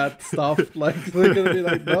F5ing that stuff. Like they're going to be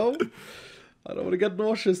like, no, I don't want to get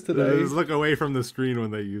nauseous today. They just look away from the screen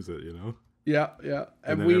when they use it, you know. Yeah, yeah,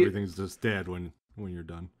 and then everything's just dead when you're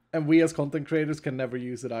done. And we as content creators can never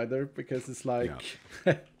use it either because it's like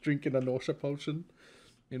drinking a nausea potion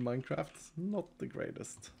in Minecraft. Not the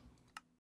greatest.